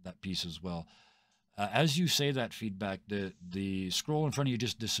well. As you say that feedback, the scroll in front of you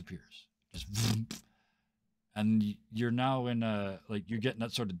just disappears, just vroom, and you're now in you're getting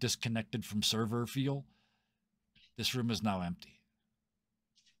that sort of disconnected from server feel. This room is now empty.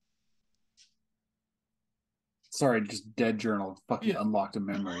 Sorry, just dead journal fucking Yeah. unlocked a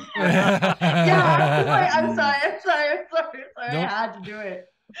memory. Yeah. I'm sorry. Nope. I had to do it.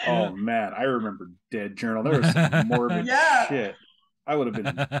 Oh man, I remember dead journal. There was some morbid Yeah. shit. I would have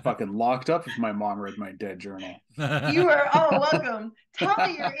been fucking locked up if my mom read my dead journal. You are welcome. Tell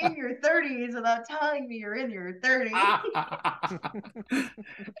me you're in your 30s without telling me you're in your 30s.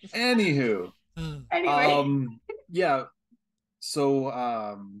 Anywho, Anyway. yeah. So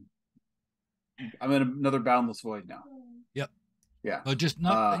I'm in another boundless void now. Yep. Yeah. But just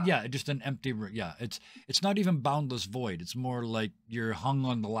not just an empty room. Yeah, it's not even boundless void. It's more like you're hung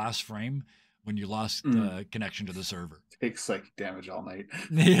on the last frame when you lost connection to the server. Take psychic damage all night.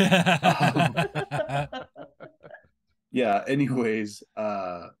 Yeah. Yeah. Anyways,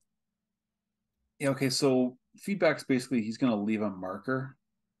 yeah. Okay. So feedback's basically he's gonna leave a marker.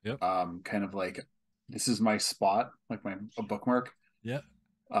 Yep. Kind of like this is my spot, like a bookmark. Yep.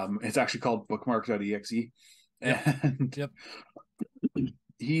 It's actually called bookmark.exe. Yep. And Yep.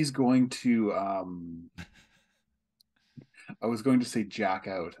 he's going to I was going to say jack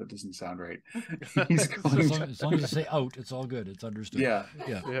out. That doesn't sound right. He's going to... As long as you say out, it's all good. It's understood. Yeah.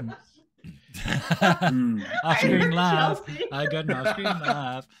 Yeah. Off-screen laugh. Chelsea. I got an off-screen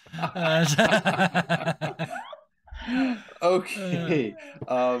laugh. Okay.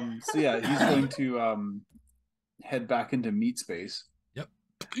 So yeah, he's going to head back into meat space. Yep.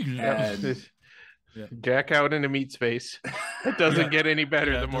 And Jack out into meat space. It doesn't get any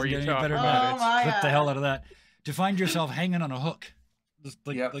better the more you talk about it. Flip the hell out of that. To find yourself hanging on a hook. Just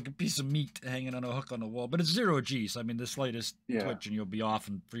like Yep. like a piece of meat hanging on a hook on the wall. But it's 0G, so I mean the slightest twitch and you'll be off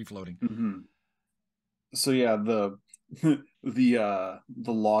and free floating. Mm-hmm. So yeah, the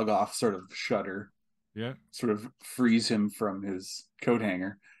log off sort of shutter sort of frees him from his coat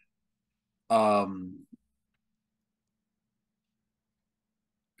hanger.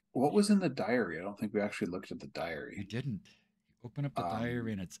 What was in the diary? I don't think we actually looked at the diary. You didn't. You open up the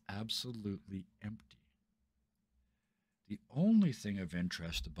diary and it's absolutely empty. The only thing of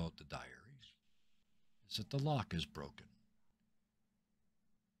interest about the diary is that the lock is broken.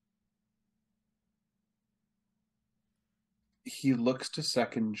 He looks to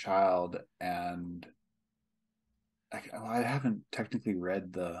second child, and I haven't technically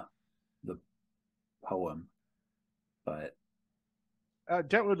read the poem, but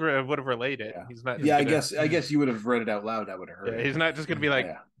Jet would have relayed it. Yeah. He's not. Yeah, I guess you would have read it out loud. I would have heard it. He's not just going to be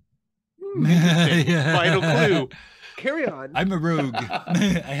like, Yeah. Final clue. Carry on. I'm a rogue.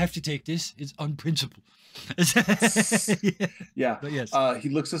 I have to take this. It's on principle. Yeah. But yes. He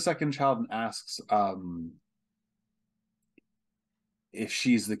looks to second child and asks if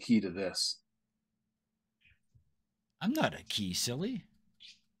she's the key to this. I'm not a key, silly.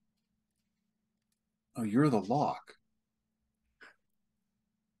 Oh, you're the lock.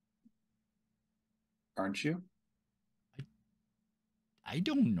 Aren't you? I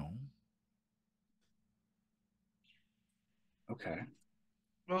don't know. Okay.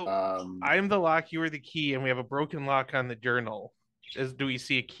 Well, I'm the lock, you are the key, and we have a broken lock on the journal. Do we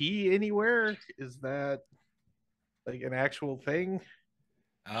see a key anywhere? Is that like an actual thing?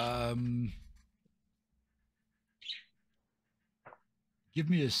 Give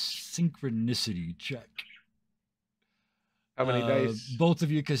me a synchronicity check. How many dice? Both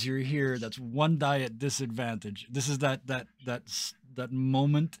of you, because you're here. That's 1 die at disadvantage. This is that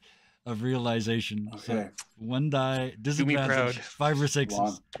moment of realization. Okay. So 1 die disadvantage. proud. 5 or 6. Come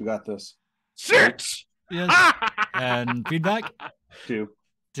on, we got this. 6. Yes. And feedback. 2.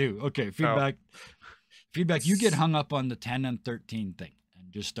 2. Okay. Feedback. Feedback. You get hung up on the 10 and 13 thing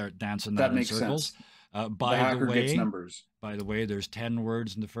and just start dancing that in makes circles. sense. The By gets numbers. the way, there's 10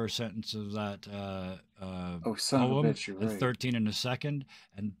 words in the first sentence of that Son poem, of a bitch, you're and right. 13 in the second,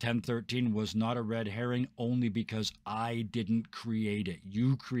 and 1013 was not a red herring only because I didn't create it.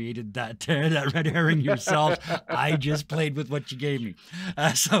 You created that red herring yourself. I just played with what you gave me.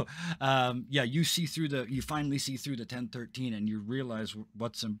 Yeah, you finally see through the 1013, and you realize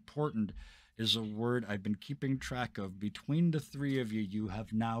what's important is a word I've been keeping track of. Between the 3 of you, you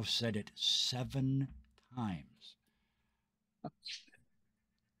have now said it 7 times.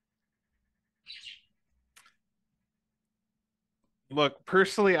 Look,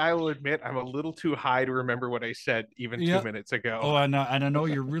 personally, I will admit I'm a little too high to remember what I said even 2 minutes ago. Oh, and I know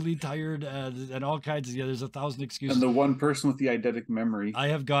you're really tired and all kinds of, there's 1,000 excuses. And the one person with the eidetic memory. I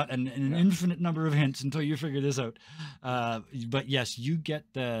have got an infinite number of hints until you figure this out. But yes, you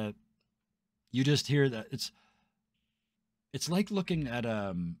just hear that it's like looking at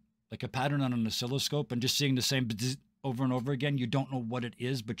like a pattern on an oscilloscope and just seeing the same over and over again. You don't know what it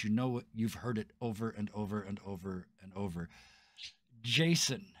is, but you know you've heard it over and over and over and over.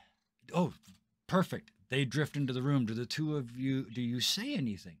 Jason, oh, perfect. They drift into the room. Do the 2 of you, do you say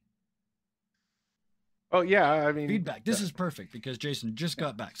anything? Oh, yeah, I mean... Feedback. This is perfect because Jason just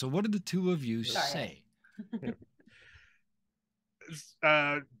got back. So what did the 2 of you say?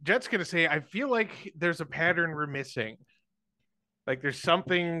 Jet's going to say, I feel like there's a pattern we're missing. Like there's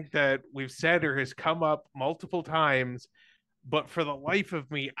something that we've said or has come up multiple times, but for the life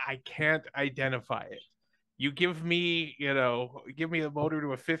of me, I can't identify it. You give me the motor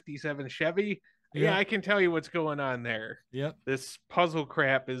to a 57 Chevy. Yeah, I can tell you what's going on there. Yep. This puzzle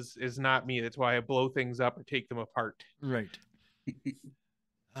crap is not me. That's why I blow things up or take them apart. Right.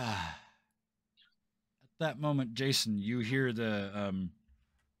 At that moment, Jason, you hear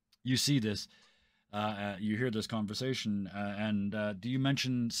you see this, you hear this conversation, and do you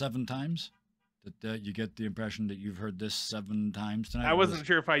mention 7 times? That you get the impression that you've heard this 7 times tonight? I wasn't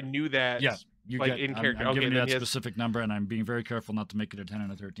sure if I knew that. Yeah. In character. I'm giving you that specific number, and I'm being very careful not to make it a 10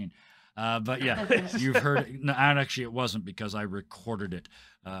 and a 13. But yeah, you've heard it. No, and actually, it wasn't because I recorded it.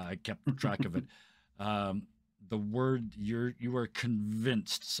 I kept track of it. The word you are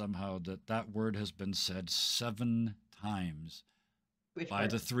convinced somehow that word has been said 7 times by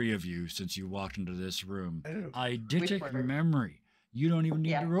the 3 of you since you walked into this room. Eidetic memory. You don't even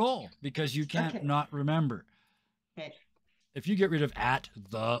need to roll because you can't not remember. Okay. If you get rid of at,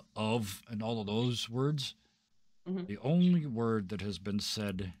 the, of, and all of those words, the only word that has been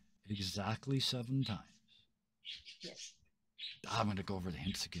said exactly 7 times. Yes. Ah, I'm going to go over the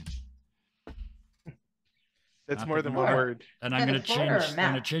hints again. That's more than one word. And I'm going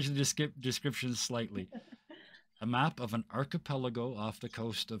to change the description slightly. A map of an archipelago off the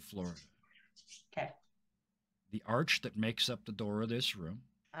coast of Florida. Okay. The arch that makes up the door of this room.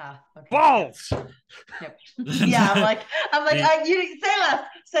 Okay. Balls. Yep. Yeah, I'm like, you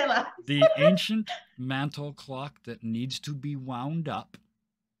say less. The ancient mantle clock that needs to be wound up.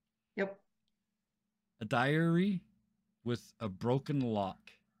 Yep. A diary with a broken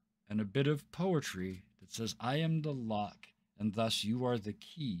lock and a bit of poetry that says, I am the lock, and thus you are the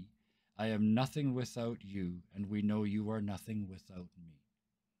key. I am nothing without you, and we know you are nothing without me.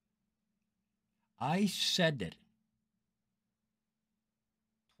 I said it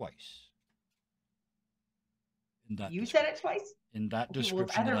twice. You said it twice? In that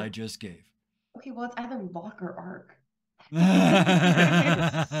description that I just gave. Okay, well, it's either lock or arc.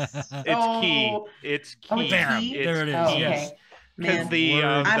 It's key. It's key. Oh, Bam. There it is. Oh, yes. Okay. Because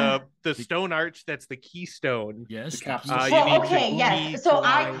the stone arch, that's the keystone. Yes. The capsule. So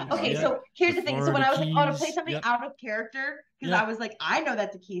here's the thing. So when I was like, oh, to play something out of character, because I was like, I know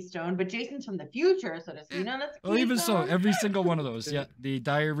that's a keystone, but Jason's from the future, so does he know that's a keystone? Well, even so, every single one of those. Yeah. The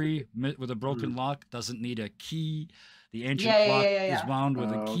diary with a broken lock doesn't need a key. The ancient clock is wound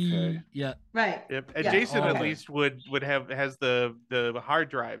with a key. Okay. Yeah. Right. Yep. And Jason at least has the hard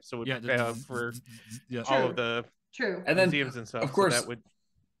drive, so for all of the True. And then, museums and stuff. of course, so that would...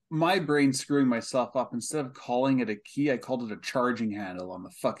 my brain screwing myself up. Instead of calling it a key, I called it a charging handle on the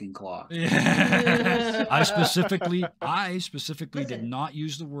fucking clock. Yeah. I specifically did Listen. not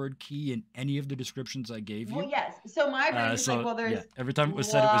use the word key in any of the descriptions I gave you. Well, yes. So my brain was like, well, there's yeah, every time it was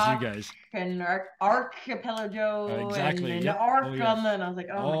said, it was you guys. And archipelago Exactly, and yep. arc Oh, on yes. the, and I was like,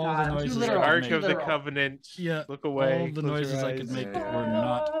 oh All the my god, noises too I literal. could Ark make. Too of the literal. Covenant. Yeah. Look away. All the close your noises I could eyes. make Yeah. were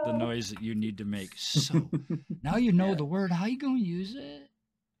not the noise that you need to make. So now you know the word. How you gonna use it?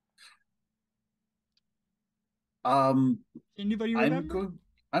 Anybody remember?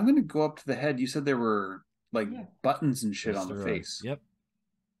 I'm going to go up to the head. You said there were like Yeah. buttons and shit Yes, on the there are. face. Yep.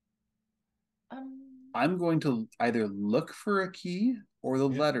 I'm going to either look for a key or the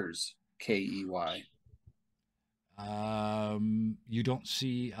Yep. letters KEY. You don't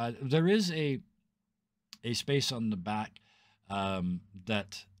see. There is a space on the back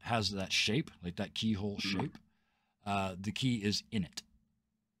that has that shape, like that keyhole shape. The key is in it.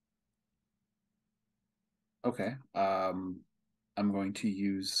 Okay. I'm going to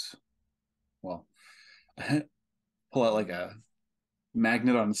use, well, pull out like a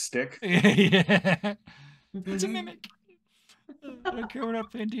magnet on a stick. Yeah. It's a mimic. I don't care what I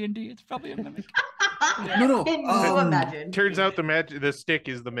play in D&D. It's probably a mimic. No. Can you imagine? Turns out the stick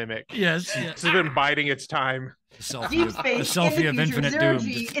is the mimic. Yes. It's been biding its time. The Deep selfie, space, the selfie in of the future, infinite zero doom.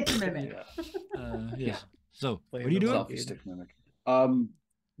 G, it's a mimic. Yes. So, Playing what are you the doing? Selfie stick mimic.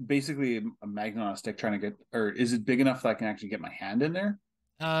 Basically a magnet on a stick trying to get, or is it big enough that I can actually get my hand in there?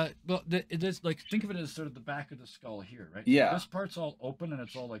 Well, it is like, think of it as sort of the back of the skull here, right? Yeah. This part's all open and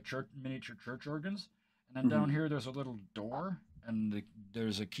it's all like miniature church organs, and then down here there's a little door, and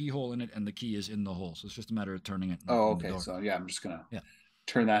there's a keyhole in it, and the key is in the hole. So it's just a matter of turning it. And Oh, opening the okay. door. So yeah, I'm just gonna Yeah.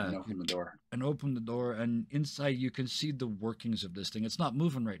 turn that and open the door. And open the door, and inside you can see the workings of this thing. It's not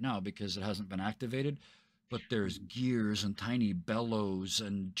moving right now because it hasn't been activated, but there's gears and tiny bellows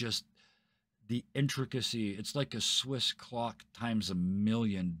and just the intricacy. It's like a Swiss clock times a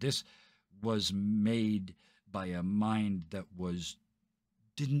million. This was made by a mind that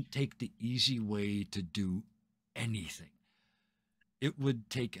didn't take the easy way to do anything. It would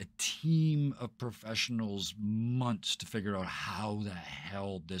take a team of professionals months to figure out how the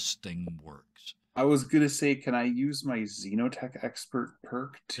hell this thing works. I was gonna say, can I use my Xenotech expert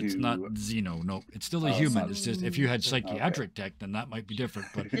perk to? It's not Xeno, no. It's still a Oh, it's human. not- It's just, if you had psychiatric tech, then that might be different.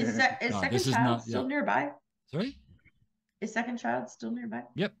 But Is no, second this is child not. still Yeah. nearby? Sorry? Is second child still nearby?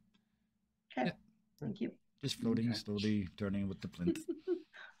 Yep. Okay. Yep. Thank you. Just floating, Okay. slowly turning with the plinth.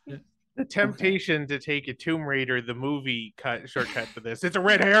 The temptation to take a Tomb Raider, the movie shortcut to this. It's a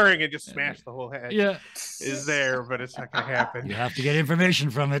red herring and just smash the whole head. Yeah. Is there, but it's not gonna happen. You have to get information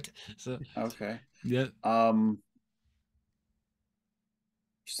from it. So Okay. yeah.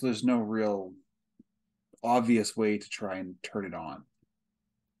 So there's no real obvious way to try and turn it on.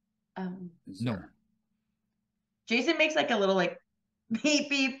 Is No. there? Jason makes like a little like beep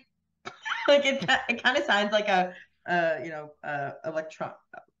beep, like it kind of sounds like a electronic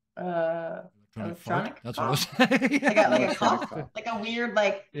Fart. That's what I cough. was saying. like a Electronic cough, cough. like a weird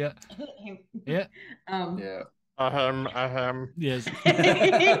like Yeah. Yeah. Yeah. Yes.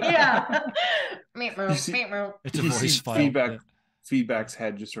 yeah. Meep You meep see- meep meep. It's a You voice see file. Feedback's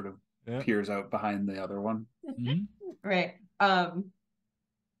head just sort of Yeah. peers out behind the other one. Mhm. Right.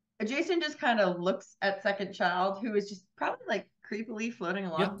 Jason just kind of looks at second child, who is just probably like creepily floating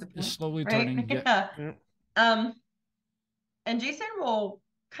along Yep. the Just point, slowly right? turning. Yeah. Yeah. And Jason will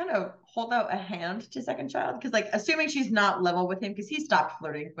kind of hold out a hand to second child because, like, assuming she's not level with him, because he stopped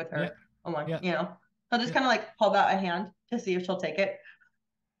flirting with her along, Yeah. you know, he'll just Yeah. kind of like hold out a hand to see if she'll take it.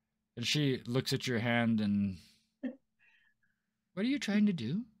 And she looks at your hand and, what are you trying to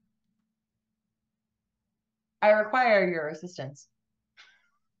do? I require your assistance.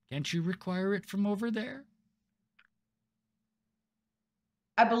 Can't you require it from over there?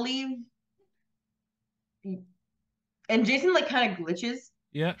 I believe. And Jason like kind of glitches,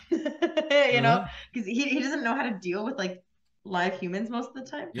 Yeah. you know, because he doesn't know how to deal with like live humans most of the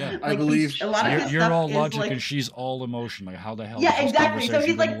time. Yeah. I believe a lot of his You're stuff all is logic like, and she's all emotion. Like, how the hell? yeah, is this exactly. So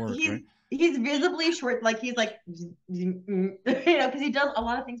he's conversation like gonna work, right? he's visibly short, like he's like you know, because he does a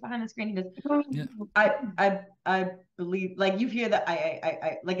lot of things behind the screen. He does. Yeah. I believe, like you hear that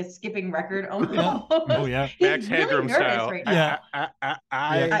I like a skipping record almost. Yeah. Oh yeah. He's Max really Headroom nervous style. right now.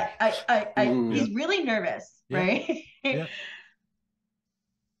 Yeah. Ooh. He's really nervous, Yeah. right? Yeah.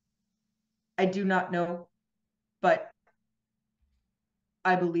 I do not know, but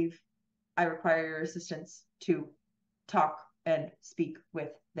I believe I require your assistance to talk and speak with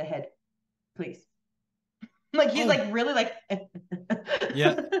the head, please. Like he's like really like.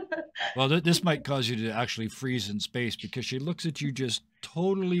 Yeah. Well, this might cause you to actually freeze in space because she looks at you just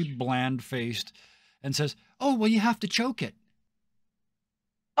totally bland-faced and says, "Oh, well, you have to choke it."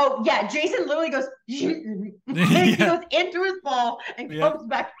 Oh yeah, Jason literally goes. He goes into his ball and comes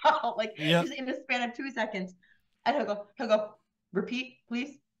back out like just in a span of 2 seconds. And he'll go. Repeat,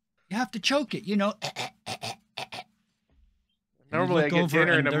 please. You have to choke it, you know. Normally I get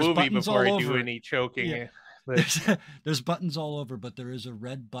dinner in a movie before I do any choking. Yeah. But... There's buttons all over, but there is a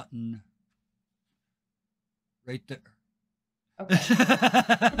red button right there. Okay.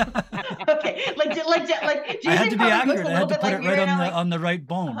 Okay. Like I had to be accurate. I had to put it right on the right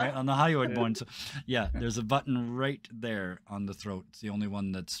bone, right on the hyoid bone. So, yeah, there's a button right there on the throat. It's the only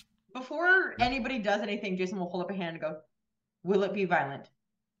one that's. Before anybody does anything, Jason will hold up a hand and go, "Will it be violent?"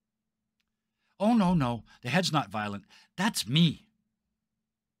 Oh no, the head's not violent. That's me.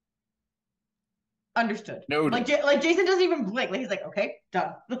 Understood. No. Like Jason doesn't even blink. Like he's like, "Okay,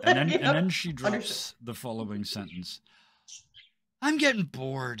 done." And then she drops the following sentence. I'm getting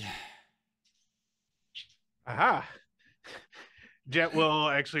bored. Aha. Jet will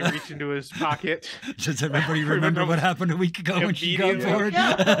actually reach into his pocket. Does everybody remember what happened a week ago when she got bored?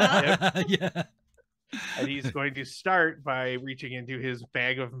 Yeah. Yeah. And he's going to start by reaching into his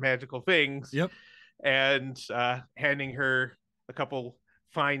bag of magical things. Yep. And handing her a couple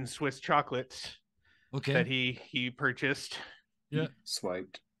fine Swiss chocolates. Okay. That he purchased. Yeah.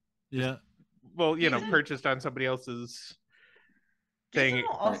 Swiped. Yeah. Well, purchased on somebody else's thing. Jason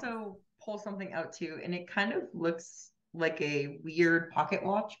will also pull something out too, and it kind of looks like a weird pocket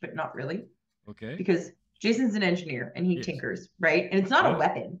watch, but not really. Okay. Because Jason's an engineer and he tinkers, right? And it's not a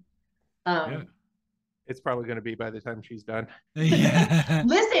weapon. It's probably going to be by the time she's done. Yeah.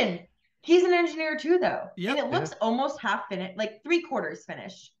 Listen, he's an engineer too, though. Yep. And it looks almost half finished, like 3/4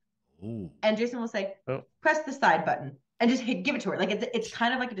 finished. Ooh. And Jason will say, press the side button and just give it to her. Like it's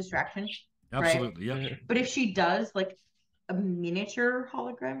kind of like a distraction. Absolutely. Right? Yeah. But if she does, like a miniature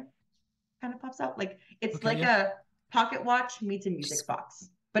hologram kind of pops out. Like it's a pocket watch meets a music box,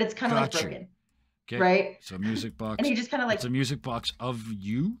 but it's kind of like broken. Okay. Right? So music box. And he just kind of like. It's a music box of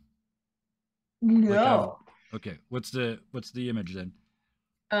you? No. Okay. What's the image then?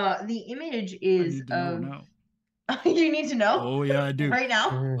 The image is I need to know now. You need to know? Oh yeah, I do. Right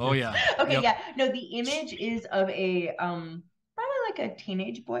now? Oh yeah. Okay, yeah. No, the image is of a probably like a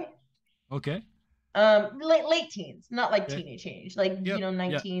teenage boy. Okay. Late teens, not like teenage age, like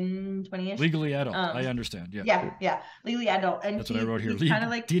 19, 20-ish. Legally adult. I understand. Yeah. Yeah. Legally adult. And that's what I wrote here. Kind of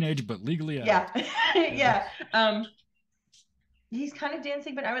like teenage, but legally adult. Yeah. Yeah. He's kind of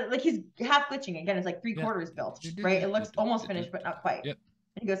dancing, but like he's half glitching. Again, it's like 3/4 built, right? It looks almost finished, but not quite. Yep.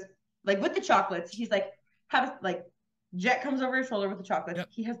 And he goes, like with the chocolates, he's like, Jet comes over his shoulder with the chocolates. Yep.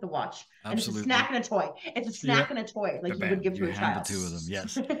 He has the watch. Absolutely. And it's a snack and a toy. It's a snack and a toy, like you would give to a child. The two of them,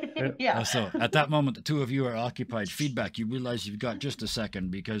 yes. Yeah. So at that moment, the two of you are occupied. Feedback. You realize you've got just a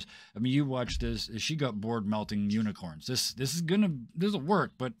second because you watch this. She got bored melting unicorns. This will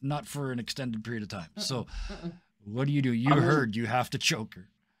work, but not for an extended period of time. So, what do? You heard you have to choke her.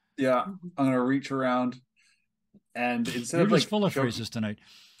 Yeah, I'm gonna reach around, and instead You're of just full of phrases tonight.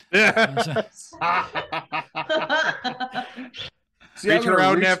 Reach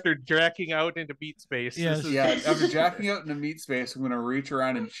around after jacking out into meat space. Yes. After jacking out into meat space, I'm going to reach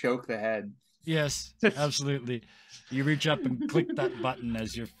around and choke the head. Yes, absolutely. You reach up and click that button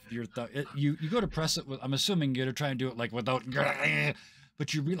as you go to press it with. I'm assuming you're to try and do it like without,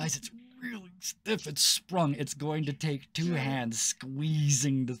 but you realize it's really stiff. It's sprung. It's going to take two hands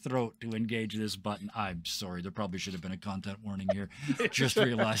squeezing the throat to engage this button. I'm sorry. There probably should have been a content warning here. Just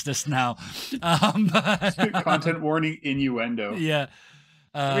realized this now. Content warning innuendo. Yeah.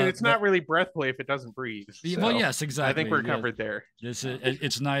 It's not really breath play if it doesn't breathe. So well, yes, exactly. I think we're covered there.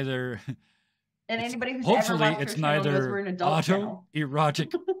 It's neither. And anybody who's hopefully ever watched it's neither auto,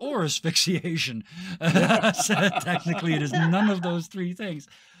 erotic, or asphyxiation. So technically, it is none of those three things,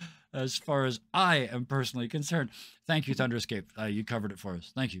 as far as I am personally concerned. Thank you, Thunderscape. You covered it for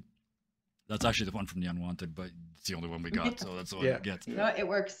us. Thank you. That's actually the one from the Unwanted, but it's the only one we got, so that's the one it gets. No, it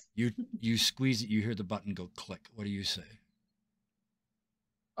works. You squeeze it, you hear the button go click. What do you say?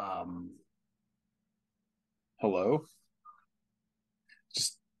 Hello?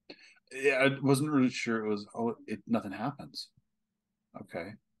 I wasn't really sure. It was nothing happens.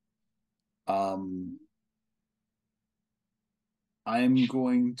 Okay. I'm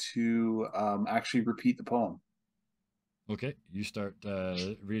going to actually repeat the poem. Okay, you start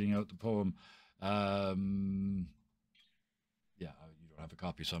reading out the poem. Yeah, you don't have a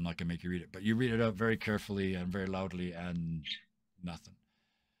copy, so I'm not going to make you read it. But you read it out very carefully and very loudly, and nothing.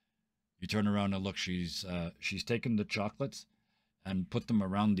 You turn around and look. She's taken the chocolates and put them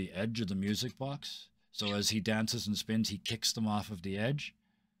around the edge of the music box So as he dances and spins, he kicks them off of the edge.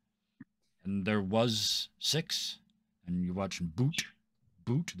 And there was 6. And you watch him boot.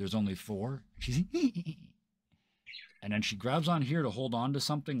 There's only 4. She's and then she grabs on here to hold on to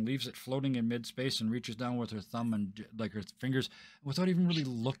something, leaves it floating in mid-space, and reaches down with her thumb and like her fingers, without even really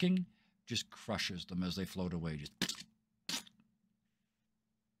looking, just crushes them as they float away. Just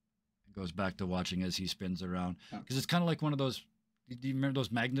goes back to watching as he spins around, because it's kind of like one of those. Do you remember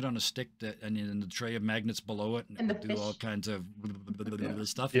those magnet on a stick that, and in the tray of magnets below it, and it would do all kinds of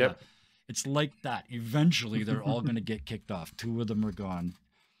stuff? Yep. Yeah, it's like that. Eventually, they're all going to get kicked off. 2 of them are gone.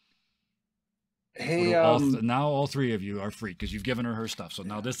 Hey, now all 3 of you are free because you've given her stuff. So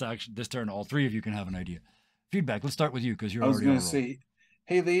now this turn, all 3 of you can have an idea. Feedback. Let's start with you because you're. I was already going on to a roll. say,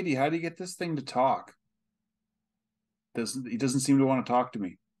 hey, lady, how do you get this thing to talk? He doesn't seem to want to talk to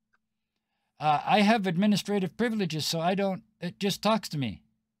me. I have administrative privileges, so I don't. It just talks to me,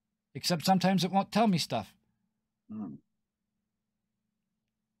 except sometimes it won't tell me stuff. Hmm.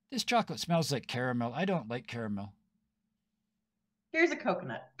 This chocolate smells like caramel. I don't like caramel. Here's a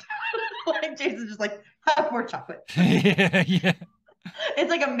coconut. Like Jason's just like, have more chocolate. Yeah. It's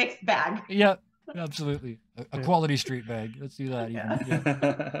like a mixed bag. Yeah, absolutely. A quality street bag. Let's do that. Yeah.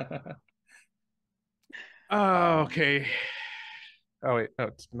 Yeah. Okay. Oh wait, no,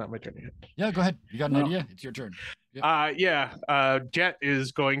 it's not my turn yet. Yeah, go ahead. You got an idea? It's your turn. Yep. Jet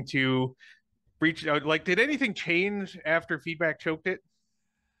is going to reach out. Like, did anything change after feedback choked it?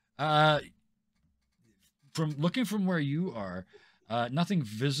 From looking from where you are, nothing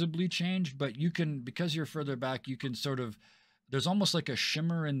visibly changed, but you can, because you're further back, you can sort of, there's almost like a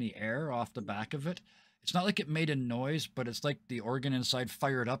shimmer in the air off the back of it. It's not like it made a noise, but it's like the organ inside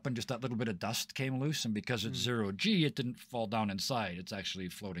fired up and just that little bit of dust came loose. And because it's 0G, it didn't fall down inside. It's actually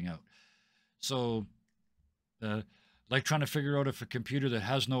floating out. So, like trying to figure out if a computer that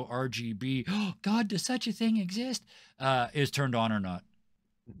has no RGB, oh God, does such a thing exist, is turned on or not.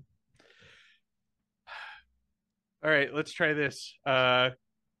 All right, let's try this.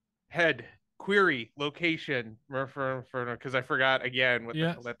 Head, query, location, because I forgot again what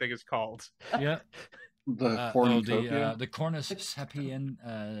the hell that thing is called. Yeah. The Cornus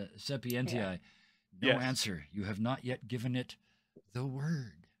sapientii. No answer. You have not yet given it the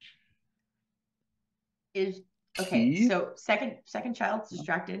word. Okay, so second child's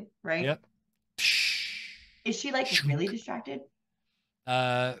distracted, right? Yep. Is she like really distracted?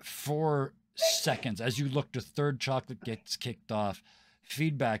 4 seconds. As you look, the 3rd chocolate gets kicked off.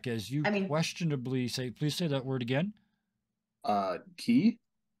 Feedback as you questionably say, please say that word again. Key?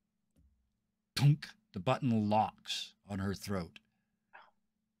 Tunk. The button locks on her throat.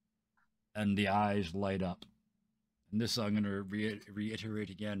 And the eyes light up. And this I'm going to reiterate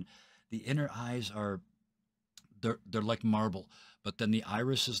again. The inner eyes are, they're like marble, but then the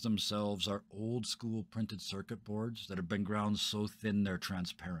irises themselves are old school printed circuit boards that have been ground so thin they're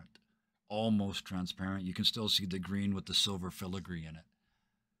transparent. Almost transparent. You can still see the green with the silver filigree in it.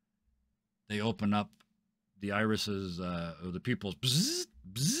 They open up the irises of the pupils, bzzz,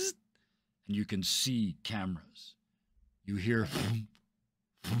 bzzz, and you can see cameras. You hear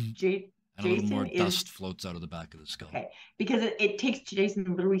and a little more dust floats out of the back of the skull. Okay, because it takes Jason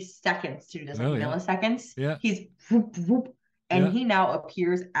literally seconds to do this, like milliseconds. Yeah. He's whoop, whoop, and he now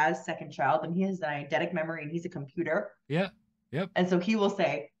appears as second child, and he has an eidetic memory, and he's a computer. Yeah. Yep. And so he will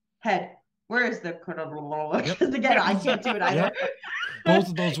say, "Head, where is the?" Because again, I can't do it either. Both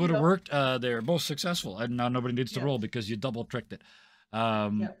of those would have worked. They're both successful, and now nobody needs to roll because you double tricked it.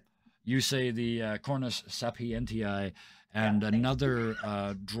 You say the Cornus sapientii, and another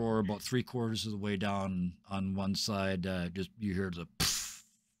drawer about 3/4 of the way down on one side. Just you hear the. Pff.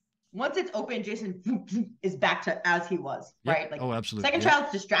 Once it's open, Jason is back to as he was, right? Like, oh, absolutely. Second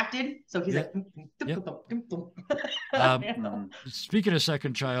child's distracted, so he's like. Speaking of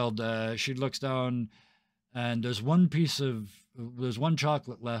second child, she looks down, and there's one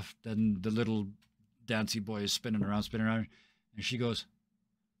chocolate left, and the little dancy boy is spinning around, and she goes.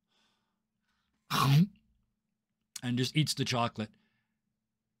 And just eats the chocolate.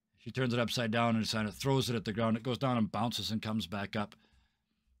 She turns it upside down and kind of throws it at the ground. It goes down and bounces and comes back up.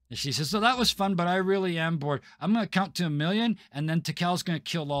 And she says, so that was fun, but I really am bored. I'm going to count to 1,000,000, and then Tikal's going to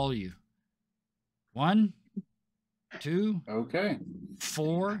kill all of you. 1, 2, okay,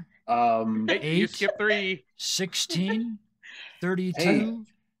 4, 8, you skip 3, 16, 32,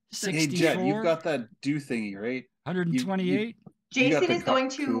 64. Hey, Jet, you've got that do thingy, right? 128. Jason is going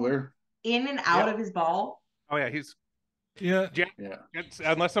to cooler. In and out of his ball. Oh yeah, he's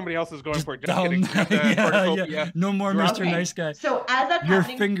unless somebody else is going for it. Just kidding. No more Mr. Nice Guy. So as that's your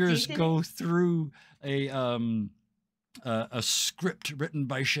happening, fingers go through a a script written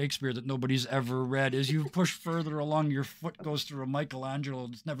by Shakespeare that nobody's ever read. As you push further along, your foot goes through a Michelangelo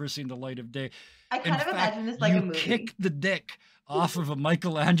that's never seen the light of day. I kind of imagine this like a movie. You kick the dick off of a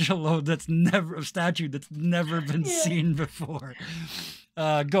Michelangelo a statue that's never been seen before.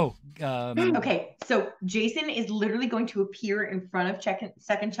 Go. Okay, so Jason is literally going to appear in front of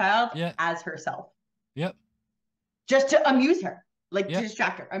second child as herself. Yep. Just to amuse her, to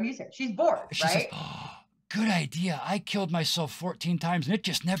distract her, amuse her. She's bored, she right? Says, oh, good idea. I killed myself 14 times and it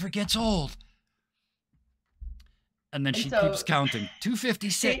just never gets old. And then she keeps counting.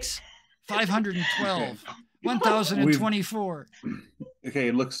 256, 512, 1024. Okay,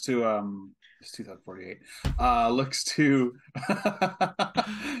 it looks to it's 2048. Looks to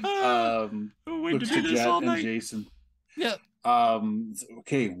looks to Jet and Jason. Yep.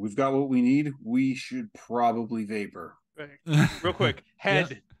 Okay, we've got what we need. We should probably vapor. Real quick,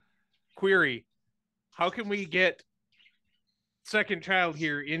 head query. How can we get second child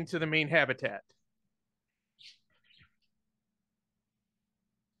here into the main habitat?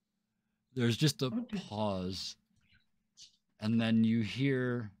 There's just a pause. And then you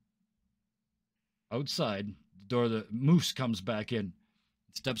hear outside the door, the moose comes back in,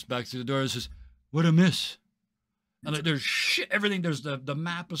 steps back through the door and says, "What a miss." And there's everything. There's the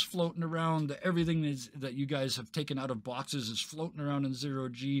map is floating around. Everything that you guys have taken out of boxes is floating around in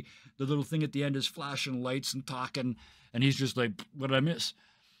 0G. The little thing at the end is flashing lights and talking. And he's just like, "What did I miss?"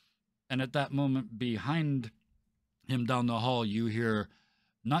 And at that moment, behind him down the hall, you hear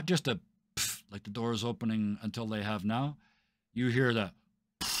not just a pff, like the door is opening until they have now. You hear the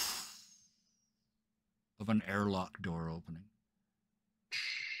of an airlock door opening.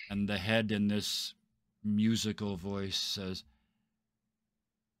 And the head in this musical voice says,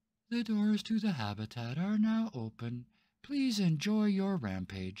 "The doors to the habitat are now open. Please enjoy your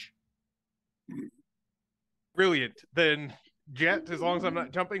rampage." Brilliant. Then Jet, as long as I'm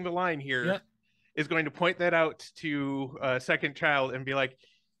not jumping the line here, is going to point that out to second child and be like,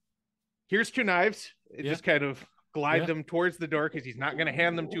 "Here's 2 knives." It just kind of glide them towards the door because he's not going to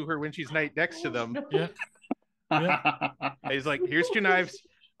hand them to her when she's right next to them. He's like, "Here's 2 knives.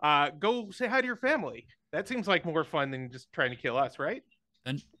 Go say hi to your family." That seems like more fun than just trying to kill us, right?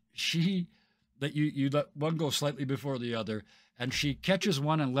 And you let one go slightly before the other, and she catches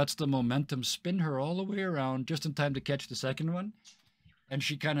one and lets the momentum spin her all the way around just in time to catch the second one. And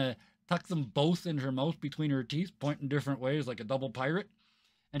she kind of tucks them both in her mouth between her teeth, pointing different ways like a double pirate.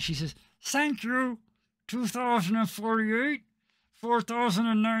 And she says, "Thank you, 2048,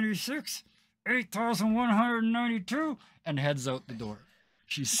 4096, 8192, and heads out the door.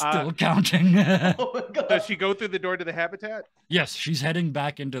 She's still counting. Oh my God. Does she go through the door to the habitat? Yes, she's heading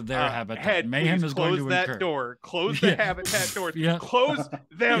back into their habitat. Mayhem is going to close that incur. Door. Close the habitat doors. Close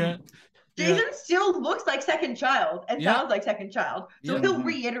them. Jason still looks like second child and sounds like second child. So he'll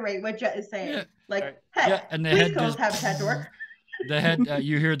reiterate what Jet is saying. Head, and the please head close habitat door. The head,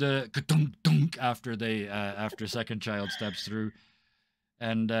 you hear the ka-dunk dunk after after second child steps through,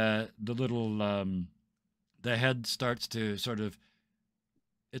 and the little the head starts to sort of.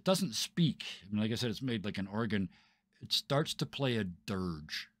 It doesn't speak. I mean, like I said, it's made like an organ. It starts to play a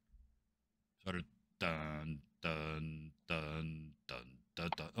dirge, sort of dun dun dun dun dun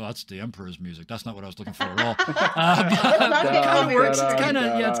dun. Oh, that's the Emperor's music. That's not what I was looking for at all. It's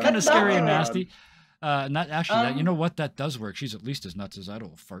kind of scary and nasty. Not actually that. You know what? That does work. She's at least as nuts as that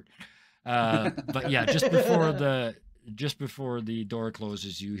old fart. But yeah, just before the door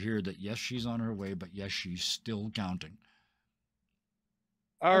closes, you hear that yes, she's on her way, but yes, she's still counting.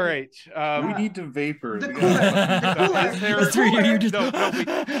 All right. We need to vapor. The cooler. You just...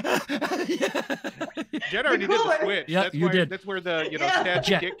 Jet already did the switch. Yeah, you did. That's where the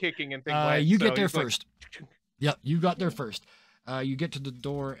statue get kicking and things like. You get there first. Yep, you got there first. You get to the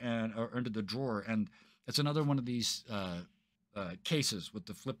door or into the drawer, and it's another one of these cases with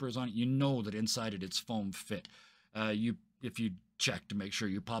the flippers on it. You know that inside it's foam fit. If you check to make sure,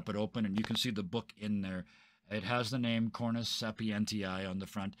 you pop it open, and you can see the book in there. It has the name Cornus Sapientii on the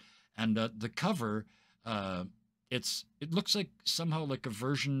front, and the cover. It looks like somehow like a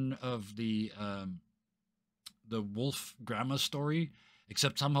version of the Wolf Grandma story,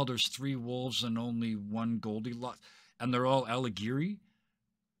 except somehow there's 3 wolves and only 1 Goldilocks, and they're all Alighieri.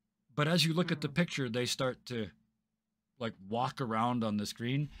 But as you look at the picture, they start to like walk around on the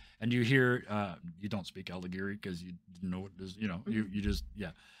screen, and you hear you don't speak Alighieri because you know what is, you just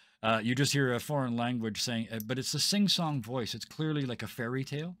you just hear a foreign language saying, but it's a sing-song voice. It's clearly like a fairy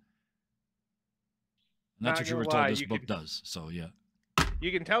tale. And that's what you were told this book does. So yeah.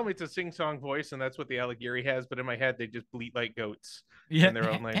 You can tell me it's a sing-song voice, and that's what the Alighieri has. But in my head, they just bleat like goats in their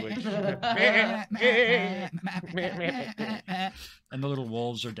own language. And the little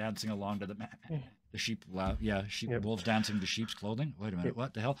wolves are dancing along to the sheep. Yeah, wolves dancing to sheep's clothing. Wait a minute,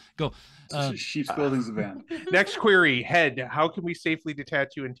 what the hell? Go. Sheep's clothing's a band. Next query, Head. How can we safely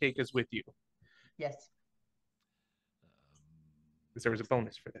detach you and take us with you? Yes. Because there was a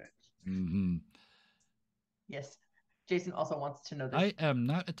bonus for that. Mm-hmm. Yes. Jason also wants to know this. I am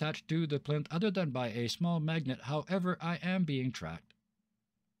not attached to the plinth other than by a small magnet. However, I am being tracked.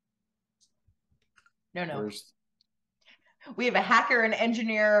 No. We have a hacker, an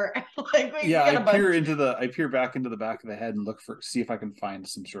engineer. I peer back into the back of the head and see if I can find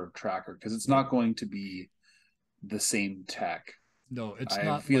some sort of tracker, because it's not going to be the same tech. No, it's I not.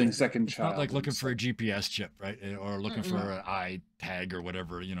 have a feeling like, second it's child. not like looking for a GPS chip, right? Or looking for an eye tag or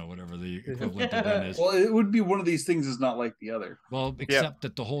whatever, whatever the equivalent of that is. Well, it would be one of these things is not like the other. Well, except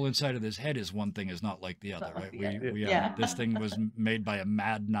that the whole inside of this head is one thing is not like the other, right? This thing was made by a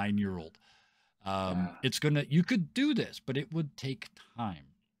mad 9-year-old. It's you could do this, but it would take time.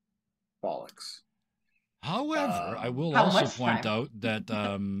 Bollocks. However, I will also point out that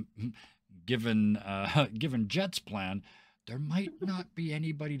given Jet's plan, there might not be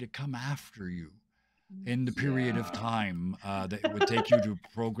anybody to come after you in the period of time that it would take you to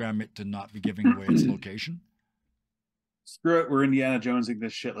program it to not be giving away its location. Screw it, we're Indiana Jonesing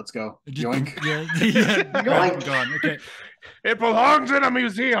this shit. Let's go. Yoink. Yoink. Gone. Okay. It belongs in a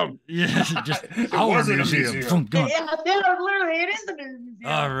museum. Yeah, just our museum. Gone. Yeah, literally, it is a museum.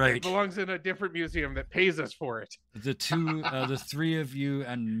 All right. It belongs in a different museum that pays us for it. The three of you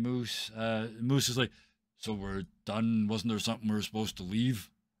and Moose. Moose is like, so we're done. Wasn't there something we were supposed to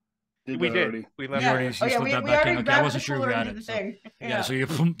leave? We did. We left. You already slid that back in. Okay, I wasn't sure we had it. So you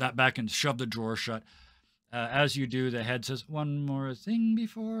pump that back and shove the drawer shut. As you do, the head says, "One more thing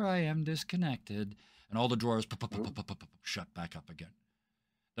before I am disconnected," and all the drawers shut back up again.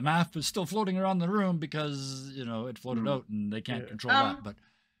 The map is still floating around the room because it floated out and they can't control that. But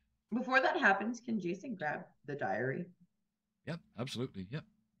before that happens, can Jason grab the diary? Yep, absolutely. Yep.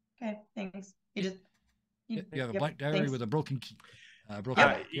 Okay, thanks. You have a blank diary with a broken key.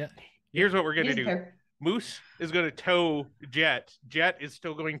 Here's what we're gonna do. Moose is going to tow Jet. Jet is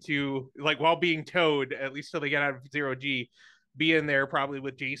still going to, while being towed, at least till they get out of 0G, be in there probably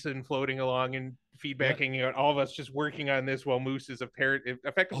with Jason floating along and feedbacking all of us just working on this while Moose is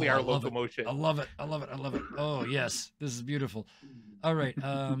effectively our locomotion. I love it. Oh, yes. This is beautiful. All right.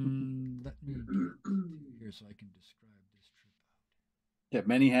 Let me get here so I can describe this trip out. Yeah,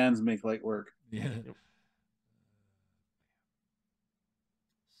 many hands make light work. Yeah.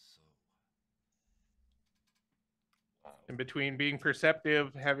 In between being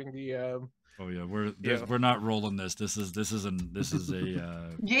perceptive, having the we're not rolling this. This is a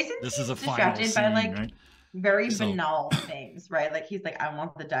Jason's final distracted scene, by right? very banal things, right? He's like, I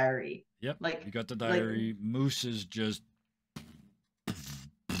want the diary. Yep. You got the diary. Moose is just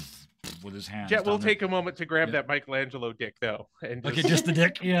with his hands. Jet will take a moment to grab that Michelangelo dick though, and just the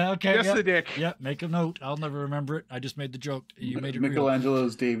dick. Yeah, okay. Just the dick. Yeah, make a note. I'll never remember it. I just made the joke. You made it.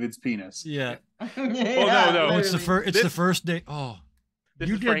 Michelangelo's David's penis. Yeah. Oh no. Oh, it's the first day. Oh,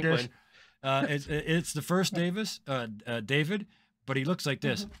 you did Franklin. This. It's the first David, but he looks like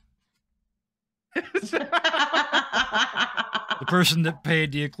this. The person that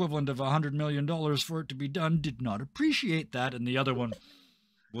paid the equivalent of $100 million for it to be done did not appreciate that, and the other one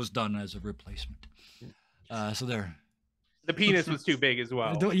was done as a replacement. So there. The penis was too big as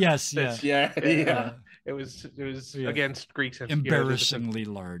well. Yes, yeah. It was against Greek sense. Embarrassingly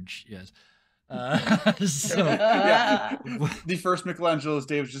large. Yes. The first Michelangelo's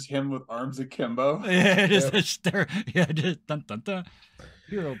Day was just him with arms akimbo. Yeah, it is. Just dun dun dun.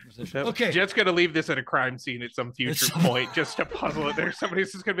 Hero position. Okay, Jet's gonna leave this at a crime scene at some future point just to puzzle it. There's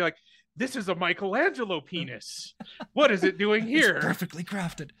somebody's just gonna be like, "This is a Michelangelo penis. What is it doing here?" It's perfectly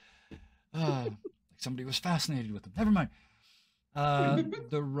crafted. Like somebody was fascinated with them. Never mind.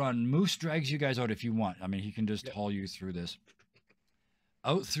 The run. Moose drags you guys out if you want. I mean, he can just haul you through this.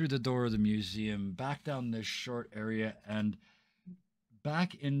 Out through the door of the museum, back down this short area, and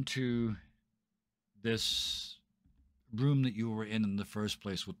back into this room that you were in the first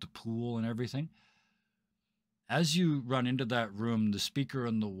place with the pool and everything. As you run into that room, the speaker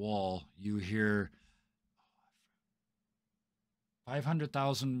on the wall, you hear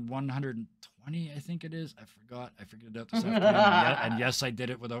 500,120, I think it is. I forgot. I figured it out this afternoon. And yes, I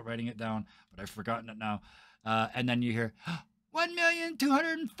did it without writing it down, but I've forgotten it now. And then you hear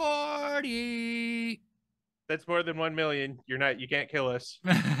 1,240,000. That's more than 1 million. You can't kill us.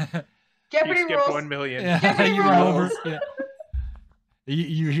 Jeopardy you skipped rules. 1 million. Yeah, you were over. Yeah.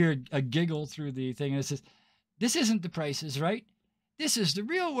 You hear a giggle through the thing, and it says, "This isn't the Price is Right. This is the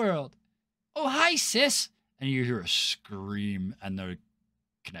real world. Oh, hi, sis." And you hear a scream, and the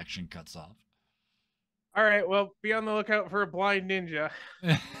connection cuts off. All right, well, be on the lookout for a blind ninja.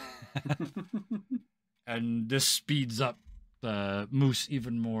 And this speeds up the Moose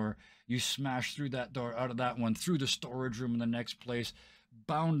even more. You smash through that door, out of that one, through the storage room in the next place,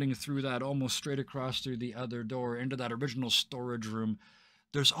 bounding through that, almost straight across through the other door, into that original storage room.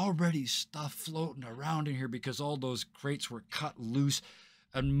 There's already stuff floating around in here because all those crates were cut loose.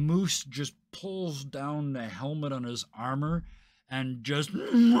 And Moose just pulls down the helmet on his armor and just,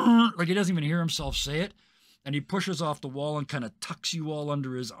 like he doesn't even hear himself say it. And he pushes off the wall and kind of tucks you all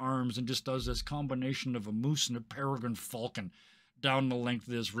under his arms and just does this combination of a moose and a peregrine falcon down the length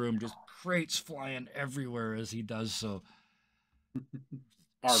of this room. Just crates flying everywhere as he does so.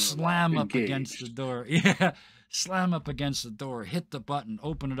 Slam up against the door. Yeah, slam up against the door, hit the button,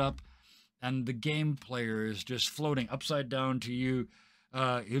 open it up, and the game player is just floating upside down to you.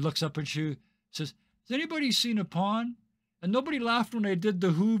 He looks up at you, says, "Has anybody seen a pawn?" And nobody laughed when I did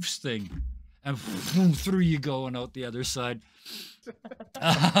the hooves thing. And through you go and out the other side. The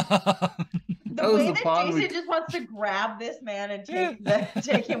way that Jason just wants to grab this man and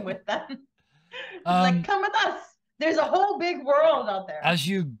take him with them. Like, come with us. There's a whole big world out there. As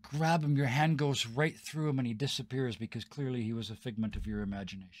you grab him, your hand goes right through him and he disappears because clearly he was a figment of your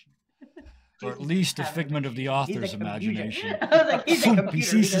imagination. Or at least a figment of the author's imagination. I was like, he's a computer. He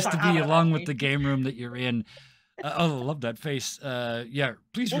ceases to be along with the game room that you're in. I love that face. Yeah,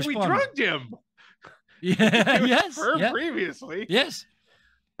 please respond. We drugged him. Yeah, yes. Previously. Yes.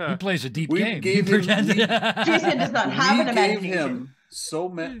 He plays a deep game. Jason does not have an imagination. We gave him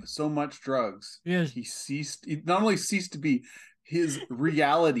so much drugs. Yes. He not only ceased to be, his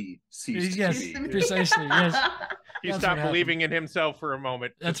reality ceased to be. Precisely, yes. He stopped believing in himself for a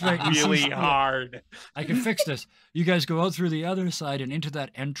moment. That's right. Really hard. I can fix this. You guys go out through the other side and into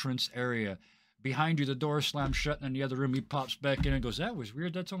that entrance area. Behind you, the door slams shut, and in the other room, he pops back in and goes, "That was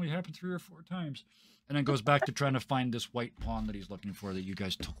weird. That's only happened 3 or 4 times." And then goes back to trying to find this white pawn that he's looking for that you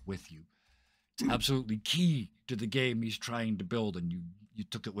guys took with you. It's absolutely key to the game he's trying to build, and you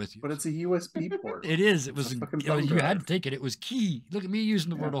took it with you. But it's a USB port. It is. It was. You had to take it. It was key. Look at me using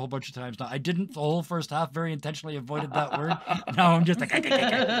the word a whole bunch of times now. I didn't the whole first half. Very intentionally avoided that word. Now I'm just like.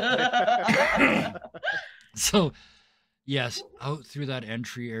 So, yes, out through that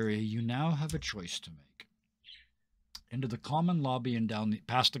entry area, you now have a choice to make. Into the common lobby and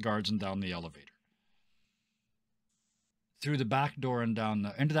past the guards and down the elevator. Through the back door and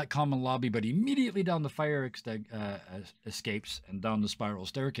into that common lobby, but immediately down the fire escapes and down the spiral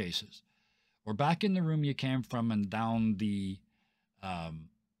staircases, or back in the room you came from and down the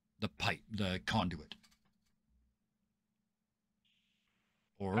conduit.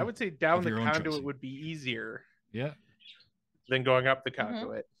 Or I would say down the conduit would be easier. Yeah. Than going up the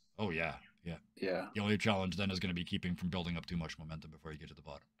conduit. Oh yeah. The only challenge then is going to be keeping from building up too much momentum before you get to the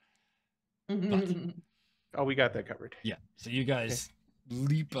bottom. But, oh, we got that covered. Yeah. So you guys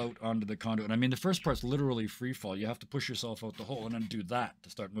leap out onto the conduit. And I mean, the first part's literally free fall. You have to push yourself out the hole and then do that to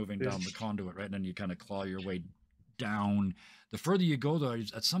start moving down the conduit, right? And then you kind of claw your way down. The further you go, though,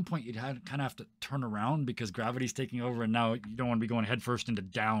 at some point you'd kind of have to turn around because gravity's taking over, and now you don't want to be going headfirst into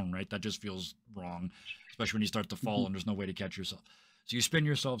down, right? That just feels wrong, especially when you start to fall and there's no way to catch yourself. So you spin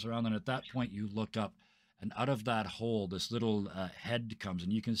yourselves around, and at that point you look up, and out of that hole, this little head comes,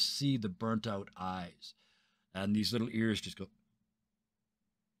 and you can see the burnt-out eyes. And these little ears just go.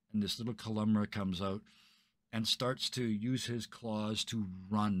 And this little Columra comes out and starts to use his claws to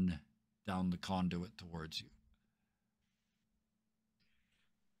run down the conduit towards you.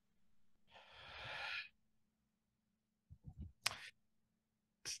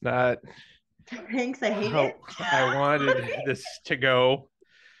 It's not. Thanks, I hate it. I wanted this to go.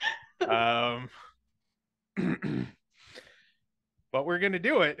 But we're going to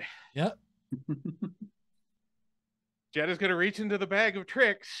do it. Yep. Jed is going to reach into the bag of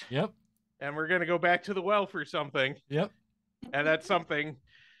tricks. Yep. And we're going to go back to the well for something. Yep. And that something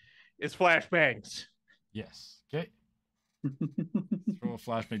is flashbangs. Yes. Okay. Throw a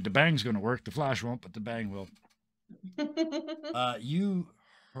flashbang. The bang's going to work. The flash won't, but the bang will. You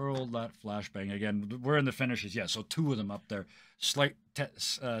hurl that flashbang again. We're in the finishes. Yeah. So 2 of them up there. Set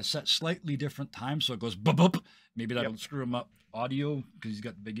slightly different times. So it goes bup bup. Maybe that'll screw him up. Audio, because he's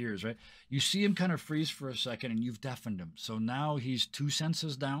got the big ears, right? You see him kind of freeze for a second, and you've deafened him. So now he's 2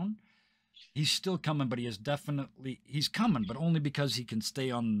 senses down. He's still coming, but he's coming, but only because he can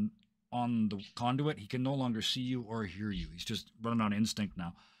stay on the conduit. He can no longer see you or hear you. He's just running on instinct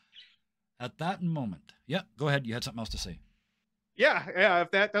now. At that moment, go ahead. You had something else to say. Yeah.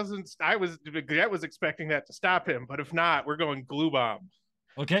 If that doesn't, I was expecting that to stop him, but if not, we're going glue bomb.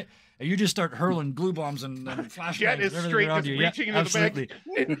 Okay. And you just start hurling glue bombs and flashbangs Jet and is everything straight around just you. reaching Yeah, into absolutely.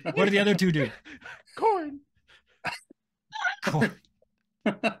 the bag. What do the other two do? Corn. Corn.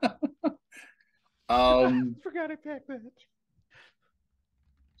 Forgot I packed that.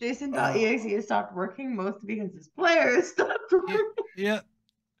 Jason thought EXE had stopped working mostly because his players stopped working. Yeah.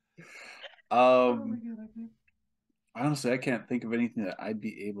 Oh my God, okay. Honestly, I can't think of anything that I'd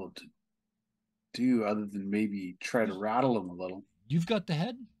be able to do other than maybe try to rattle them a little. You've got the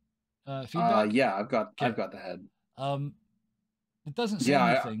head feedback? Yeah, I've got the head. It doesn't say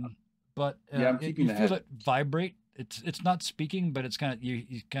anything, but I'm keeping you the feel head. it vibrate. It's not speaking, but it's kind of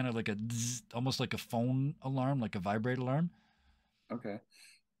you kind of like a zzz, almost like a phone alarm, like a vibrate alarm. Okay.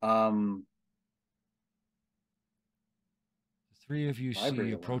 The three of you Vibrate see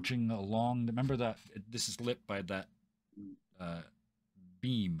alarm. approaching along. Remember that this is lit by that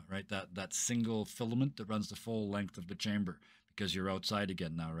beam, right? That single filament that runs the full length of the chamber, because you're outside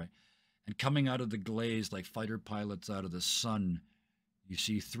again now, right? And coming out of the glaze like fighter pilots out of the sun, you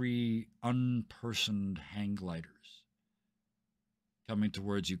see three unpersoned hang gliders coming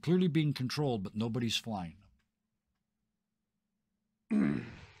towards you, clearly being controlled, but nobody's flying them.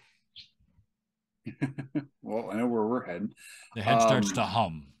 Well, I know where we're heading. The head starts to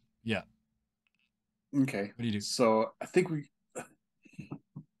hum. Yeah. Okay. What do you do? So I think we've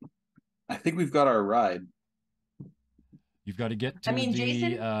got our ride. You've got to get to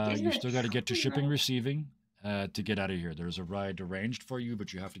Jason you still got to get to shipping right. receiving to get out of here. There's a ride arranged for you,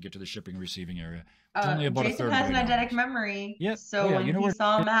 but you have to get to the shipping receiving area. It's only about Jason a third has way an down. eidetic memory. Yeah. So when you know he where,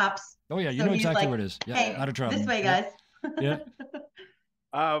 saw maps. Oh yeah, you so know he's exactly like, where it is. Yeah, hey, not a trouble. this way, guys. Yeah.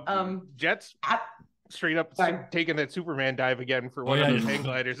 Jet's straight up taking that Superman dive again for one of those hang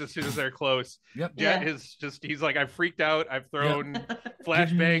gliders as soon as they're close. Yep. Jet is just, he's like, I've freaked out. I've thrown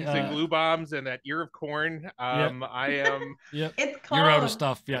flashbangs and glue bombs and that ear of corn. I am. Yep. It's You're out of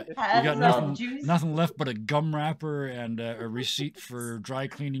stuff. Yeah. You got no nothing left but a gum wrapper and a receipt for dry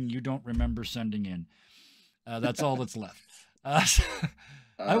cleaning you don't remember sending in. That's all that's left.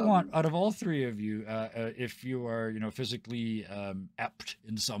 I want, out of all three of you, if you are, physically apt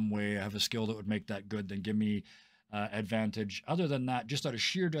in some way, have a skill that would make that good, then give me advantage. Other than that, just out of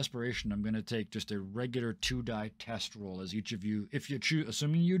sheer desperation, I'm going to take just a regular 2-die test roll as each of you, if you choose,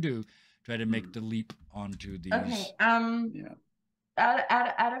 assuming you do, try to make the leap onto these. Okay.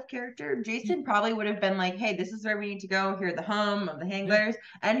 Out of character, Jason probably would have been like, "Hey, this is where we need to go. Hear the hum of the hang gliders,"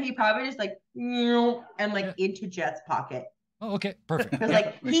 and he probably just like, and like into Jet's pocket. Oh, okay, perfect.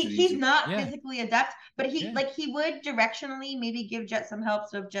 Because he's not physically adept, but he would directionally maybe give Jet some help.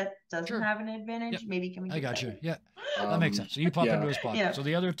 So if Jet doesn't have an advantage, maybe can we? I got you. Yeah, that makes sense. So you pop into his pocket. Yeah. So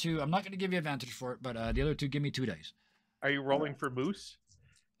the other two, I'm not going to give you advantage for it, but the other two, give me 2 dice. Are you rolling for Moose?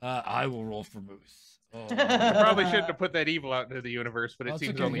 I will roll for Moose. Oh. I probably shouldn't have put that evil out into the universe, but it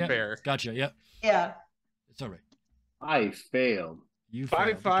seems only fair. Gotcha. Yep. Yeah. It's all right. I failed. You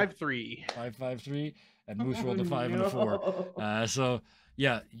 5-5-3. 5-5-3, and Moose rolled a 5 and a 4. So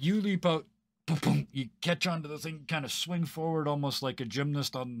yeah, you leap out. Boom, boom, you catch onto the thing, kind of swing forward, almost like a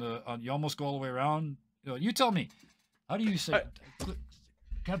gymnast you almost go all the way around. You tell me, how do you say?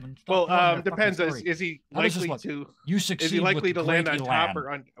 Kevin, depends. Is he likely to? You succeed. Is he likely to land on elan. top or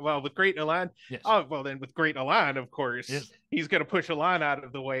on? Well, with great elan. Yes. Oh, well then with great elan, of course, he's going to push elan out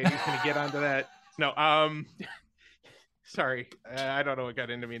of the way. And he's going to get onto that. No, sorry, I don't know what got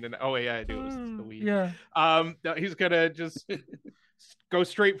into me. Oh yeah, I do. It was the weed. Yeah. No, he's going to just go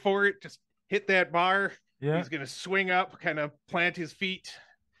straight for it. Just hit that bar. Yeah. He's going to swing up, kind of plant his feet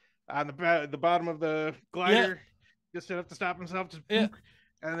on the bottom of the glider, just enough to stop himself. Just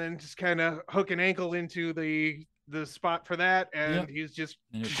and then just kind of hook an ankle into the spot for that, and he's just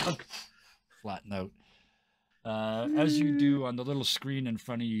flatten out. As you do on the little screen in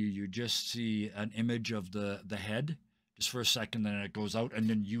front of you, you just see an image of the head, just for a second, then it goes out, and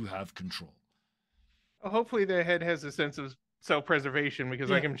then you have control. Well, hopefully the head has a sense of self-preservation,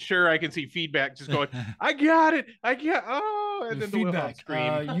 because I'm sure I can see feedback just going, I got it, and then feedback. The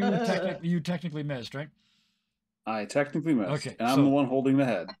scream. You technically missed, right? I technically missed. Okay, and I'm the one holding the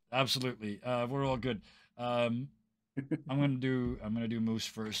head. Absolutely. We're all good. I'm gonna do Moose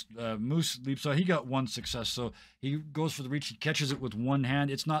first. Moose leaps. So he got 1 success. So he goes for the reach. He catches it with one hand.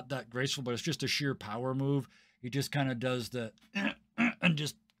 It's not that graceful, but it's just a sheer power move. He just kind of does the and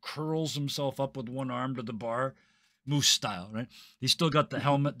just curls himself up with one arm to the bar, Moose style, right? He's still got the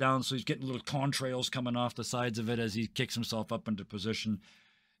helmet down, so he's getting little contrails coming off the sides of it as he kicks himself up into position.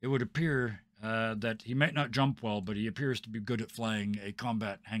 It would appear that he might not jump well, but he appears to be good at flying a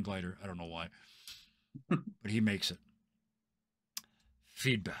combat hang glider. I don't know why, but he makes it.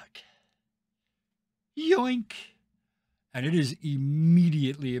 Feedback. Yoink. And it is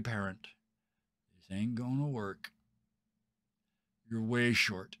immediately apparent. This ain't gonna work. You're way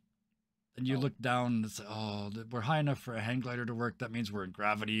short. And you look down and it's, oh, we're high enough for a hang glider to work. That means we're in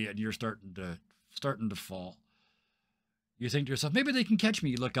gravity and you're starting to fall. You think to yourself, maybe they can catch me.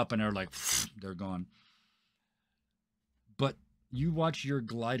 You look up and they're like, they're gone. But you watch your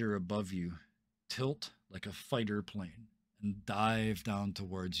glider above you tilt like a fighter plane and dive down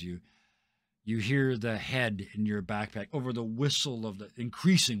towards you. You hear the head in your backpack over the whistle of the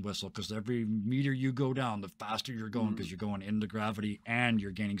increasing whistle, because every meter you go down, the faster you're going, because you're going into gravity and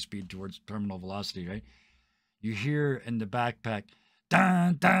you're gaining speed towards terminal velocity, right? You hear in the backpack,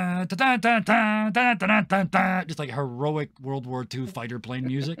 dun, dun, dun, dun, dun, dun, dun, dun, dun, just like heroic World War II fighter plane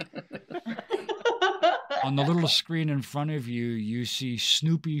music. On the little screen in front of you, you see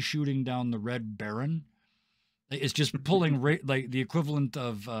Snoopy shooting down the Red Baron. It's just pulling like the equivalent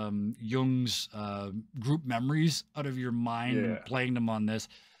of Jung's group memories out of your mind and playing them on this.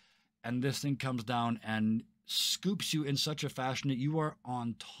 And this thing comes down and scoops you in such a fashion that you are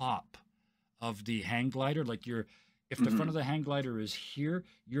on top of the hang glider. Like if the front of the hang glider is here,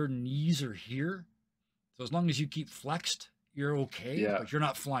 your knees are here. So as long as you keep flexed, you're okay. Yeah. But you're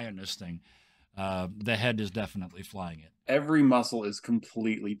not flying this thing. The head is definitely flying it. Every muscle is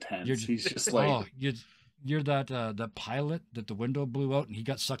completely tense. He's just like... Oh, you're that pilot that the window blew out and he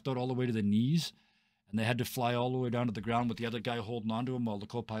got sucked out all the way to the knees and they had to fly all the way down to the ground with the other guy holding onto him while the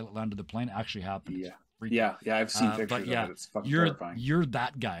co-pilot landed the plane. It actually happened. Yeah, I've seen pictures of it. It's fucking terrifying. You're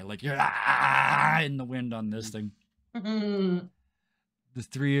that guy. Like you're in the wind on this thing. The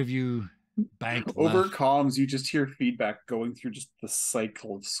three of you bank over left. comms. You just hear feedback going through just the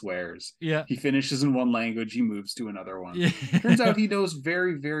cycle of swears. Yeah, he finishes in one language, he moves to another one. Yeah. Turns out he knows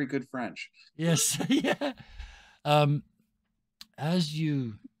very, very good French. Yes. Yeah. As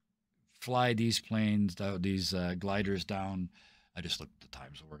you fly these planes down, these gliders down, I just looked at the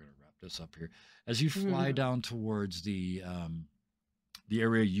time, so we're gonna wrap this up here. As you fly down towards the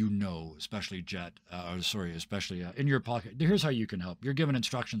area, especially Jet, especially in your pocket. Here's how you can help. You're given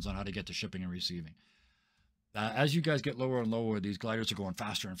instructions on how to get to shipping and receiving. As you guys get lower and lower, these gliders are going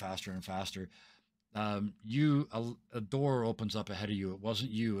faster and faster and faster. A door opens up ahead of you. It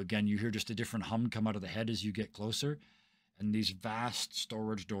wasn't you. Again, you hear just a different hum come out of the head as you get closer. And these vast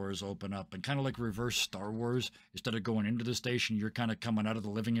storage doors open up, and kind of like reverse Star Wars, instead of going into the station, you're kind of coming out of the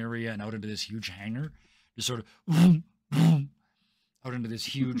living area and out into this huge hangar, just sort of boom, boom, out into this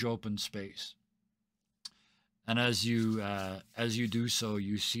huge open space. And as you do so,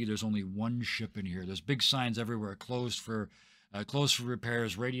 you see there's only one ship in here. There's big signs everywhere: closed for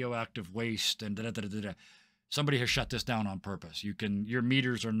repairs, radioactive waste, and da-da-da-da-da. Somebody has shut this down on purpose. Your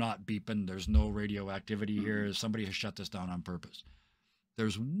meters are not beeping. There's no radioactivity here. Somebody has shut this down on purpose.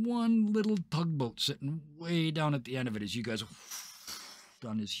 There's one little tugboat sitting way down at the end of it as you guys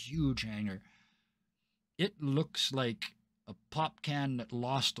on this huge hangar. It looks like a pop can that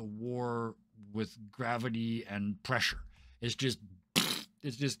lost a war with gravity and pressure. It's just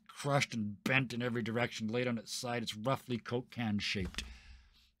crushed and bent in every direction, laid on its side. It's roughly Coke can shaped.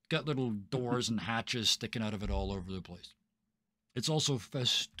 Got little doors and hatches sticking out of it all over the place. It's also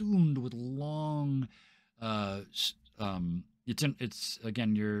festooned with long, it's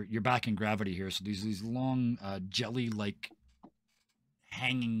again, you're back in gravity here. So these long jelly-like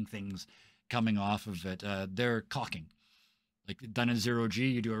hanging things coming off of it. They're caulking. Like done in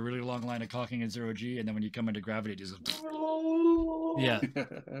 0G, you do a really long line of caulking in 0G, and then when you come into gravity, it just... Yeah.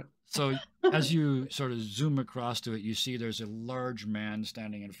 So as you sort of zoom across to it, you see there's a large man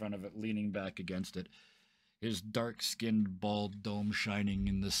standing in front of it, leaning back against it. His dark-skinned, bald dome shining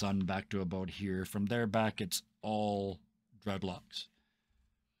in the sun back to about here. From there back, it's all dreadlocks.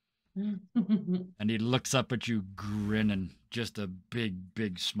 And he looks up at you grinning, just a big,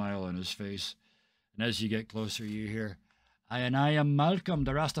 big smile on his face. And as you get closer, you hear, I am Malcolm,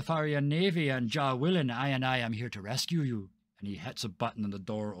 the Rastafarian Navy, and Jah Willen. I am here to rescue you. And he hits a button and the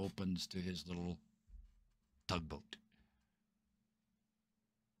door opens to his little tugboat.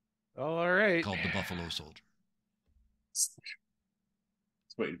 All right. Called the Buffalo Soldier. Just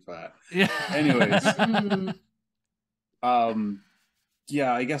waiting for that. Yeah. Anyways.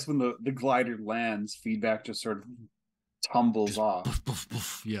 Yeah, I guess when the glider lands, feedback just sort of tumbles off. Poof, poof,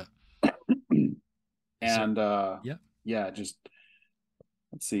 poof. Yeah. And just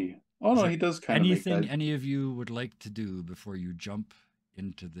let's see. Oh no, he does kind of anything make that... any of you would like to do before you jump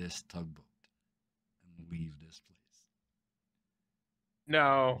into this tugboat and leave this place?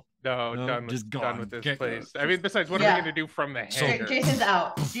 No. No, No, done just done gone. with this Okay. place. I mean, besides, what are Yeah. we going to do from the So- hangar? Jason's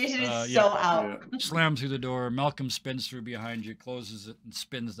out. Jason is yeah. so out. Yeah. Slam through the door. Malcolm spins through behind you, closes it, and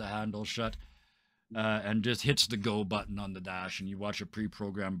spins the handle shut, and just hits the go button on the dash, and you watch a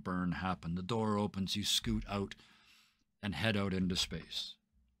pre-programmed burn happen. The door opens, you scoot out, and head out into space.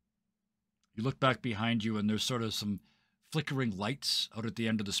 You look back behind you, and there's sort of some flickering lights out at the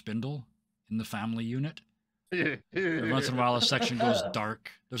end of the spindle in the family unit. Every once in a while, a section goes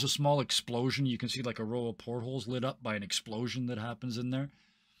dark. There's a small explosion. You can see like a row of portholes lit up by an explosion that happens in there.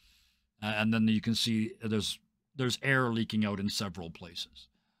 And then you can see there's air leaking out in several places.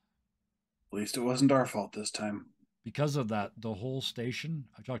 At least it wasn't our fault this time. Because of that, the whole station,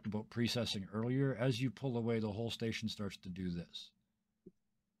 I talked about precessing earlier, as you pull away, the whole station starts to do this.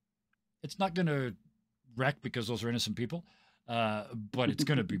 It's not going to wreck because those are innocent people, but it's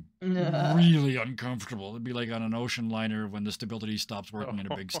going to be really uncomfortable. It'd be like on an ocean liner when the stability stops working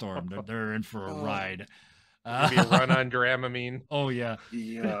in a big storm. They're in for a ride. Maybe a run on Dramamine. Oh, yeah.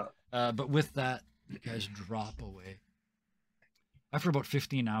 Yeah. But with that, you guys drop away. After about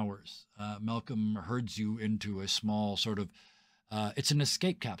 15 hours, Malcolm herds you into a small sort of, it's an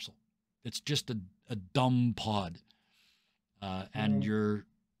escape capsule. It's just a dumb pod. And you're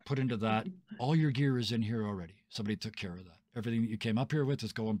put into that. All your gear is in here already. Somebody took care of that. Everything that you came up here with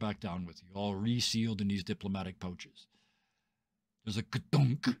is going back down with you, all resealed in these diplomatic pouches. There's a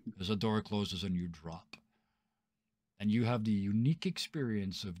ka-dunk as a door closes and you drop. And you have the unique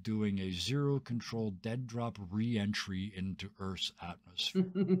experience of doing a zero-control dead drop re-entry into Earth's atmosphere.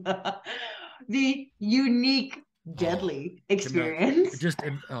 The unique, deadly experience. Just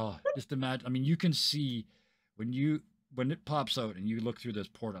imagine. I mean, you can see when it pops out and you look through this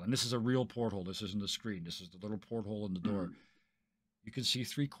portal, and this is a real porthole. This isn't the screen. This is the little porthole in the door. You can see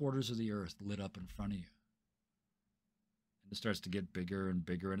 3/4 of the Earth lit up in front of you. And it starts to get bigger and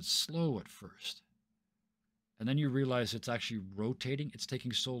bigger, and it's slow at first. And then you realize it's actually rotating. It's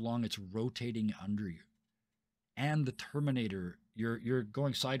taking so long, it's rotating under you. And the Terminator, you're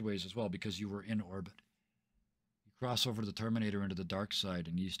going sideways as well because you were in orbit. You cross over the Terminator into the dark side,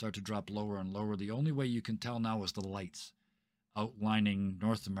 and you start to drop lower and lower. The only way you can tell now is the lights outlining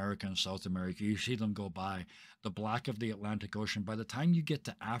North America and South America. You see them go by. The black of the Atlantic Ocean. By the time you get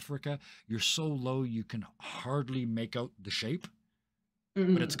to Africa, you're so low you can hardly make out the shape,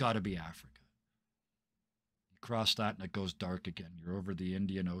 but it's got to be Africa. Cross that and it goes dark again. You're over the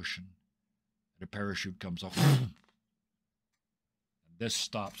Indian Ocean and a parachute comes off. And this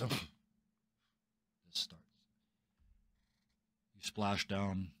stops. This starts. You splash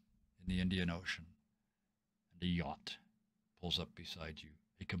down in the Indian Ocean and a yacht pulls up beside you.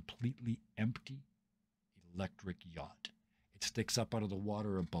 A completely empty electric yacht. It sticks up out of the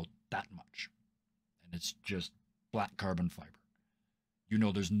water about that much. And it's just black carbon fiber. You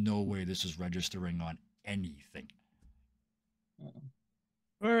know there's no way this is registering on anything.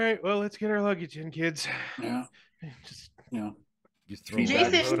 All right, well, let's get our luggage in, kids. Yeah. Just Yeah. You throw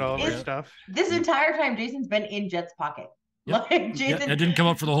Jason that load all of our is- stuff. This entire time, Jason's been in Jet's pocket. Yep. Like Jason, it didn't come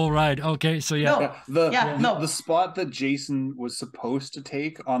up for the whole ride. Okay, so yeah. No. The spot that Jason was supposed to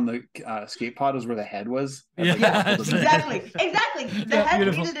take on the escape pod is where the head was. Yeah. Yeah, exactly. The Yeah, head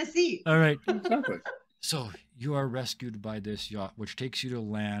beautiful. needed a seat. All right. Exactly. So you are rescued by this yacht, which takes you to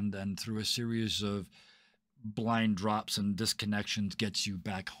land and through a series of blind drops and disconnections gets you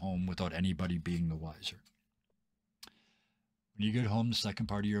back home without anybody being the wiser. When you get home, the second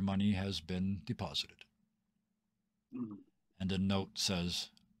part of your money has been deposited. And a note says,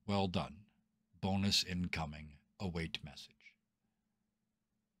 "Well done. Bonus incoming. Await message."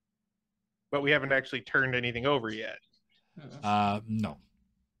 But we haven't actually turned anything over yet. No.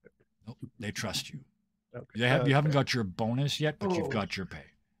 Nope, they trust you. Okay. You haven't got your bonus yet, but you've Oh. got your pay.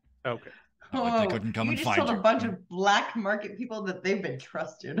 Okay. Not like they couldn't come you and just find told you. a bunch of black market people that they've been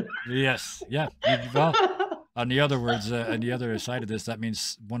trusted. Yes. Yeah. Well, on the other words, on the other side of this, that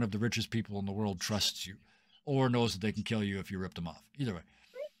means one of the richest people in the world trusts you or knows that they can kill you if you rip them off. Either way.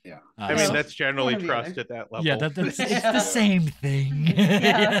 Yeah. I mean, so- that's generally One or the trust other. at that level. Yeah, it's Yeah. the same thing.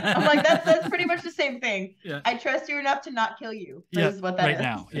 Yeah. I'm like, that's pretty much the same thing. Yeah. I trust you enough to not kill you. Yeah, Is what that right is.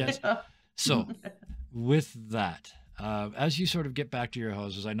 now, yes. So, with that, as you sort of get back to your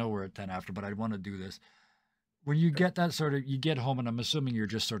houses, I know we're at 10 after, but I want to do this. When you get that sort of, you get home, and I'm assuming you're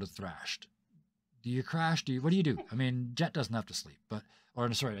just sort of thrashed. Do you crash? What do you do? I mean, Jet doesn't have to sleep,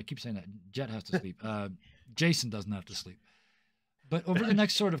 sorry, I keep saying that. Jet has to sleep. Jason doesn't have to sleep. But over the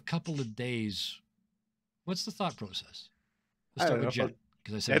next sort of couple of days, what's the thought process? Let's I start don't with know. Jet.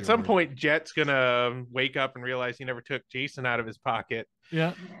 'Cause I said At you're some worried. point, Jet's gonna wake up and realize he never took Jason out of his pocket.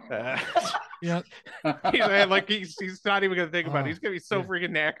 Yeah. Uh, Yeah. He's not even gonna think about it. He's gonna be so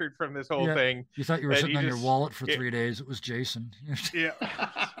freaking knackered from this whole thing. You thought you were sitting on your wallet for 3 days. It was Jason. Yeah.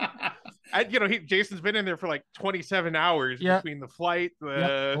 Jason's been in there for like 27 hours between the flight.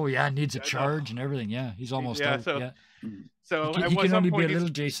 Oh yeah, needs a charge and everything. Yeah, he's almost out. So he can only be a little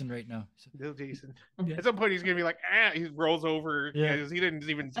Jason right now. Little Jason. Yeah. At some point, he's gonna be like, he rolls over because he didn't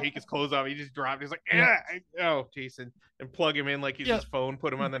even take his clothes off. He just dropped. He's like, Jason, and plug him in like he's his phone.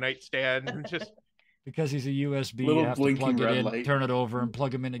 Put him on the nightstand and just because he's a USB, little you have to plug it in, light. Turn it over, and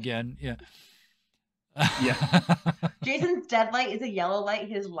plug him in again. Yeah. Jason's dead light is a yellow light.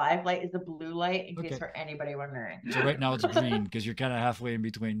 His live light is a blue light. In case for anybody wondering. So right now it's green because you're kind of halfway in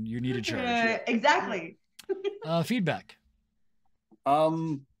between. You need a charge. Exactly. Feedback.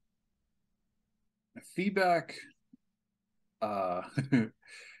 Feedback.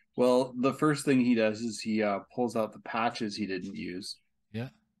 Well, the first thing he does is he pulls out the patches he didn't use. Yeah.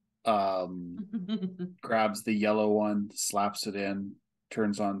 Grabs the yellow one, slaps it in,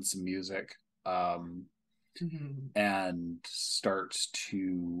 turns on some music, and starts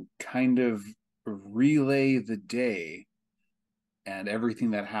to kind of relay the day and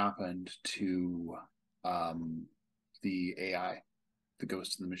everything that happened to the AI, the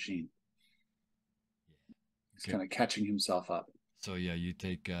ghost in the machine. He's kind of catching himself up. So yeah, you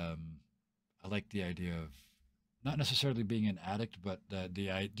take. I like the idea of not necessarily being an addict, but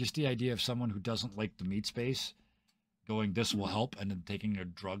just the idea of someone who doesn't like the meat space, going this will help, and then taking a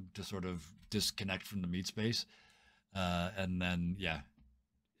drug to sort of disconnect from the meat space, and then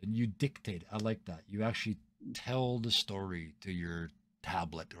and you dictate. I like that. You actually tell the story to your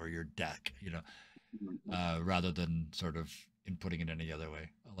tablet or your deck, rather than sort of inputting it any other way.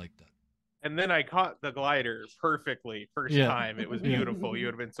 I like that. And then I caught the glider perfectly first time. It was beautiful. You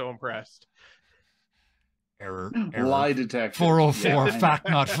would have been so impressed. Error. Lie detected. 404, fact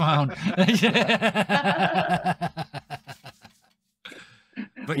not found.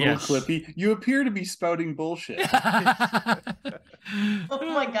 But yes. Clippy, you appear to be spouting bullshit. Oh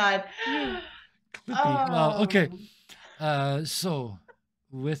my God. Clippy. Well, okay. So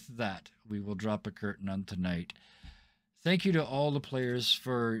with that, we will drop a curtain on tonight. Thank you to all the players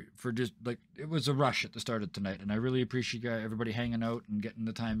for just it was a rush at the start of tonight, and I really appreciate everybody hanging out and getting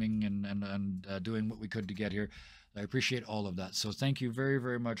the timing and doing what we could to get here. I appreciate all of that. So thank you very,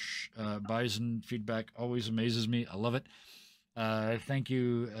 very much. Bison feedback always amazes me. I love it. Thank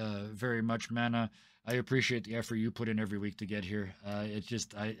you very much, Mana. I appreciate the effort you put in every week to get here. I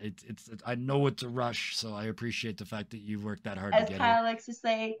know it's a rush, so I appreciate the fact that you worked that hard to get here. As Kyle likes to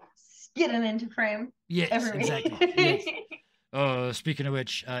say, getting into frame. Yes, exactly. Yes. Oh, speaking of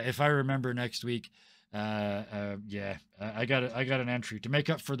which, if I remember next week, I got an entry to make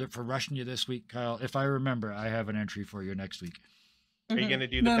up for rushing you this week, Kyle. If I remember, I have an entry for you next week. Are you gonna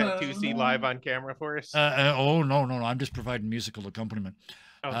do the Pet 2C live on camera for us? Oh no, I'm just providing musical accompaniment.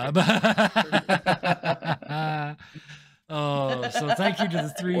 Okay. So thank you to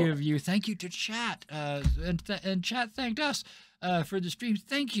the three of you. Thank you to chat, and chat thanked us for the stream.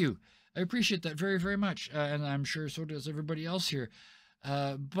 Thank you. I appreciate that very, very much, and I'm sure so does everybody else here.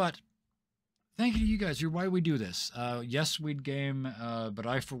 But thank you to you guys. You're why we do this. Yes, we'd game, but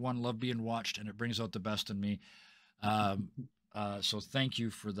I, for one, love being watched, and it brings out the best in me. So thank you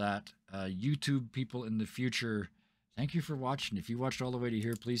for that. YouTube people in the future, thank you for watching. If you watched all the way to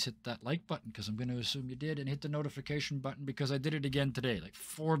here, please hit that like button, because I'm going to assume you did, and hit the notification button, because I did it again today. Like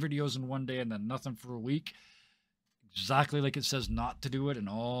 4 videos in one day and then nothing for a week. Exactly like it says not to do it and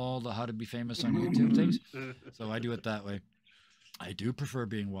all the how to be famous on YouTube things. So I do it that way. I do prefer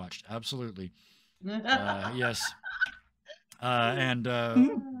being watched. Absolutely. Yes. And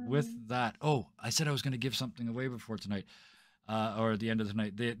with that, I said I was going to give something away before tonight, or at the end of the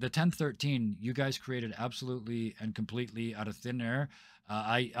night. The 1013, you guys created absolutely and completely out of thin air.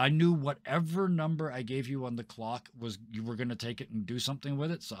 I knew whatever number I gave you on the clock you were going to take it and do something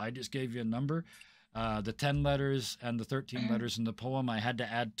with it. So I just gave you a number. The 10 letters and the 13 letters in the poem, I had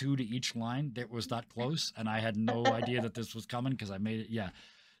to add 2 to each line. That was that close, and I had no idea that this was coming because I made it. Yeah.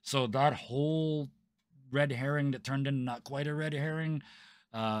 So that whole red herring that turned into not quite a red herring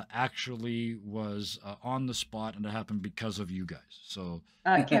actually was on the spot, and it happened because of you guys. So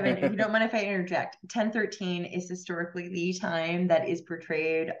Kevin, if you don't mind if I interject, 1013 is historically the time that is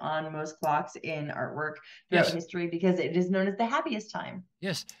portrayed on most clocks in artwork throughout history, because it is known as the happiest time.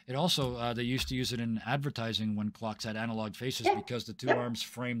 Yes, it also they used to use it in advertising when clocks had analog faces, because the 2 arms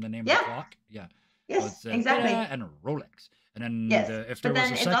frame the name of the clock. Yeah. Yes, so exactly. And a Rolex. And then if there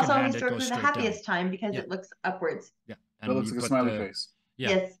was a second hand, it goes straight the happiest time because it looks upwards. Yeah. And it looks like a smiley face. Yeah,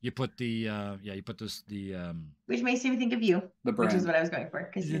 Yes. you put the you put this Which makes me think of you, The which is brand. what I was going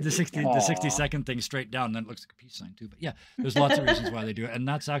for. the 60 Aw. the 60-second thing straight down, and then it looks like a peace sign too. But yeah, there's lots of reasons why they do it, and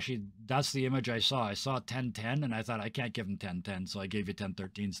that's the image I saw. I saw 1010, and I thought I can't give them 1010, so I gave you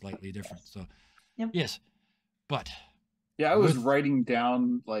 1013, slightly different. So Yep. yes, but Yeah, I was with- writing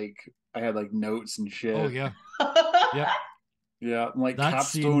down like I had like notes and shit. oh yeah, yep. Yeah, like That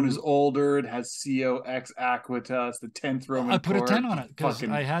Capstone scene- is older. It has COX Aquitas, the 10th Roman. I put a 10 court. on it because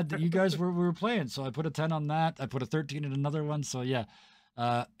Fucking- I had you guys we were playing, so I put a 10 on that. I put a 13 in another one. So yeah,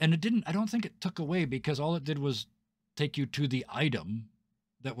 and it didn't. I don't think it took away because all it did was take you to the item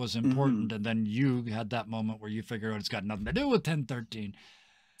that was important, and then you had that moment where you figure out it's got nothing to do with 1013.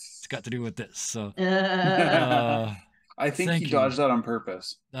 It's got to do with this. So I think thank he you. dodged that on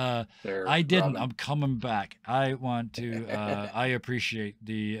purpose. I There, didn't. Robin. I'm coming back. I want to. I appreciate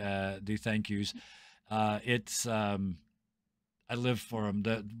the thank yous. It's I live for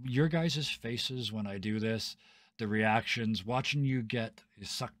them. Your guys' faces when I do this, the reactions, watching you get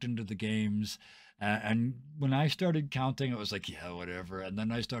sucked into the games. And when I started counting, it was like, yeah, whatever. And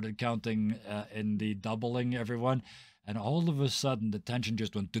then I started counting in the doubling everyone. And all of a sudden, the tension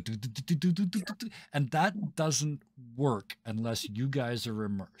just went, and that doesn't work unless you guys are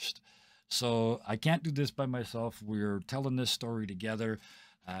immersed. So I can't do this by myself. We're telling this story together.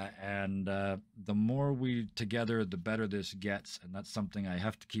 And the more we together, the better this gets. And that's something I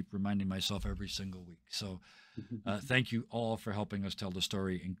have to keep reminding myself every single week. So thank you all for helping us tell the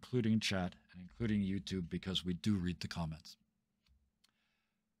story, including chat and including YouTube, because we do read the comments.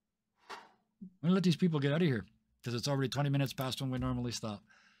 I'm going to let these people get out of here because it's already 20 minutes past when we normally stop.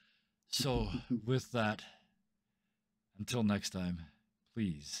 So with that, until next time,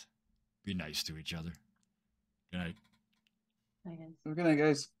 please be nice to each other. Good night. Good night,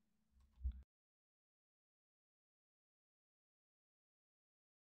 guys.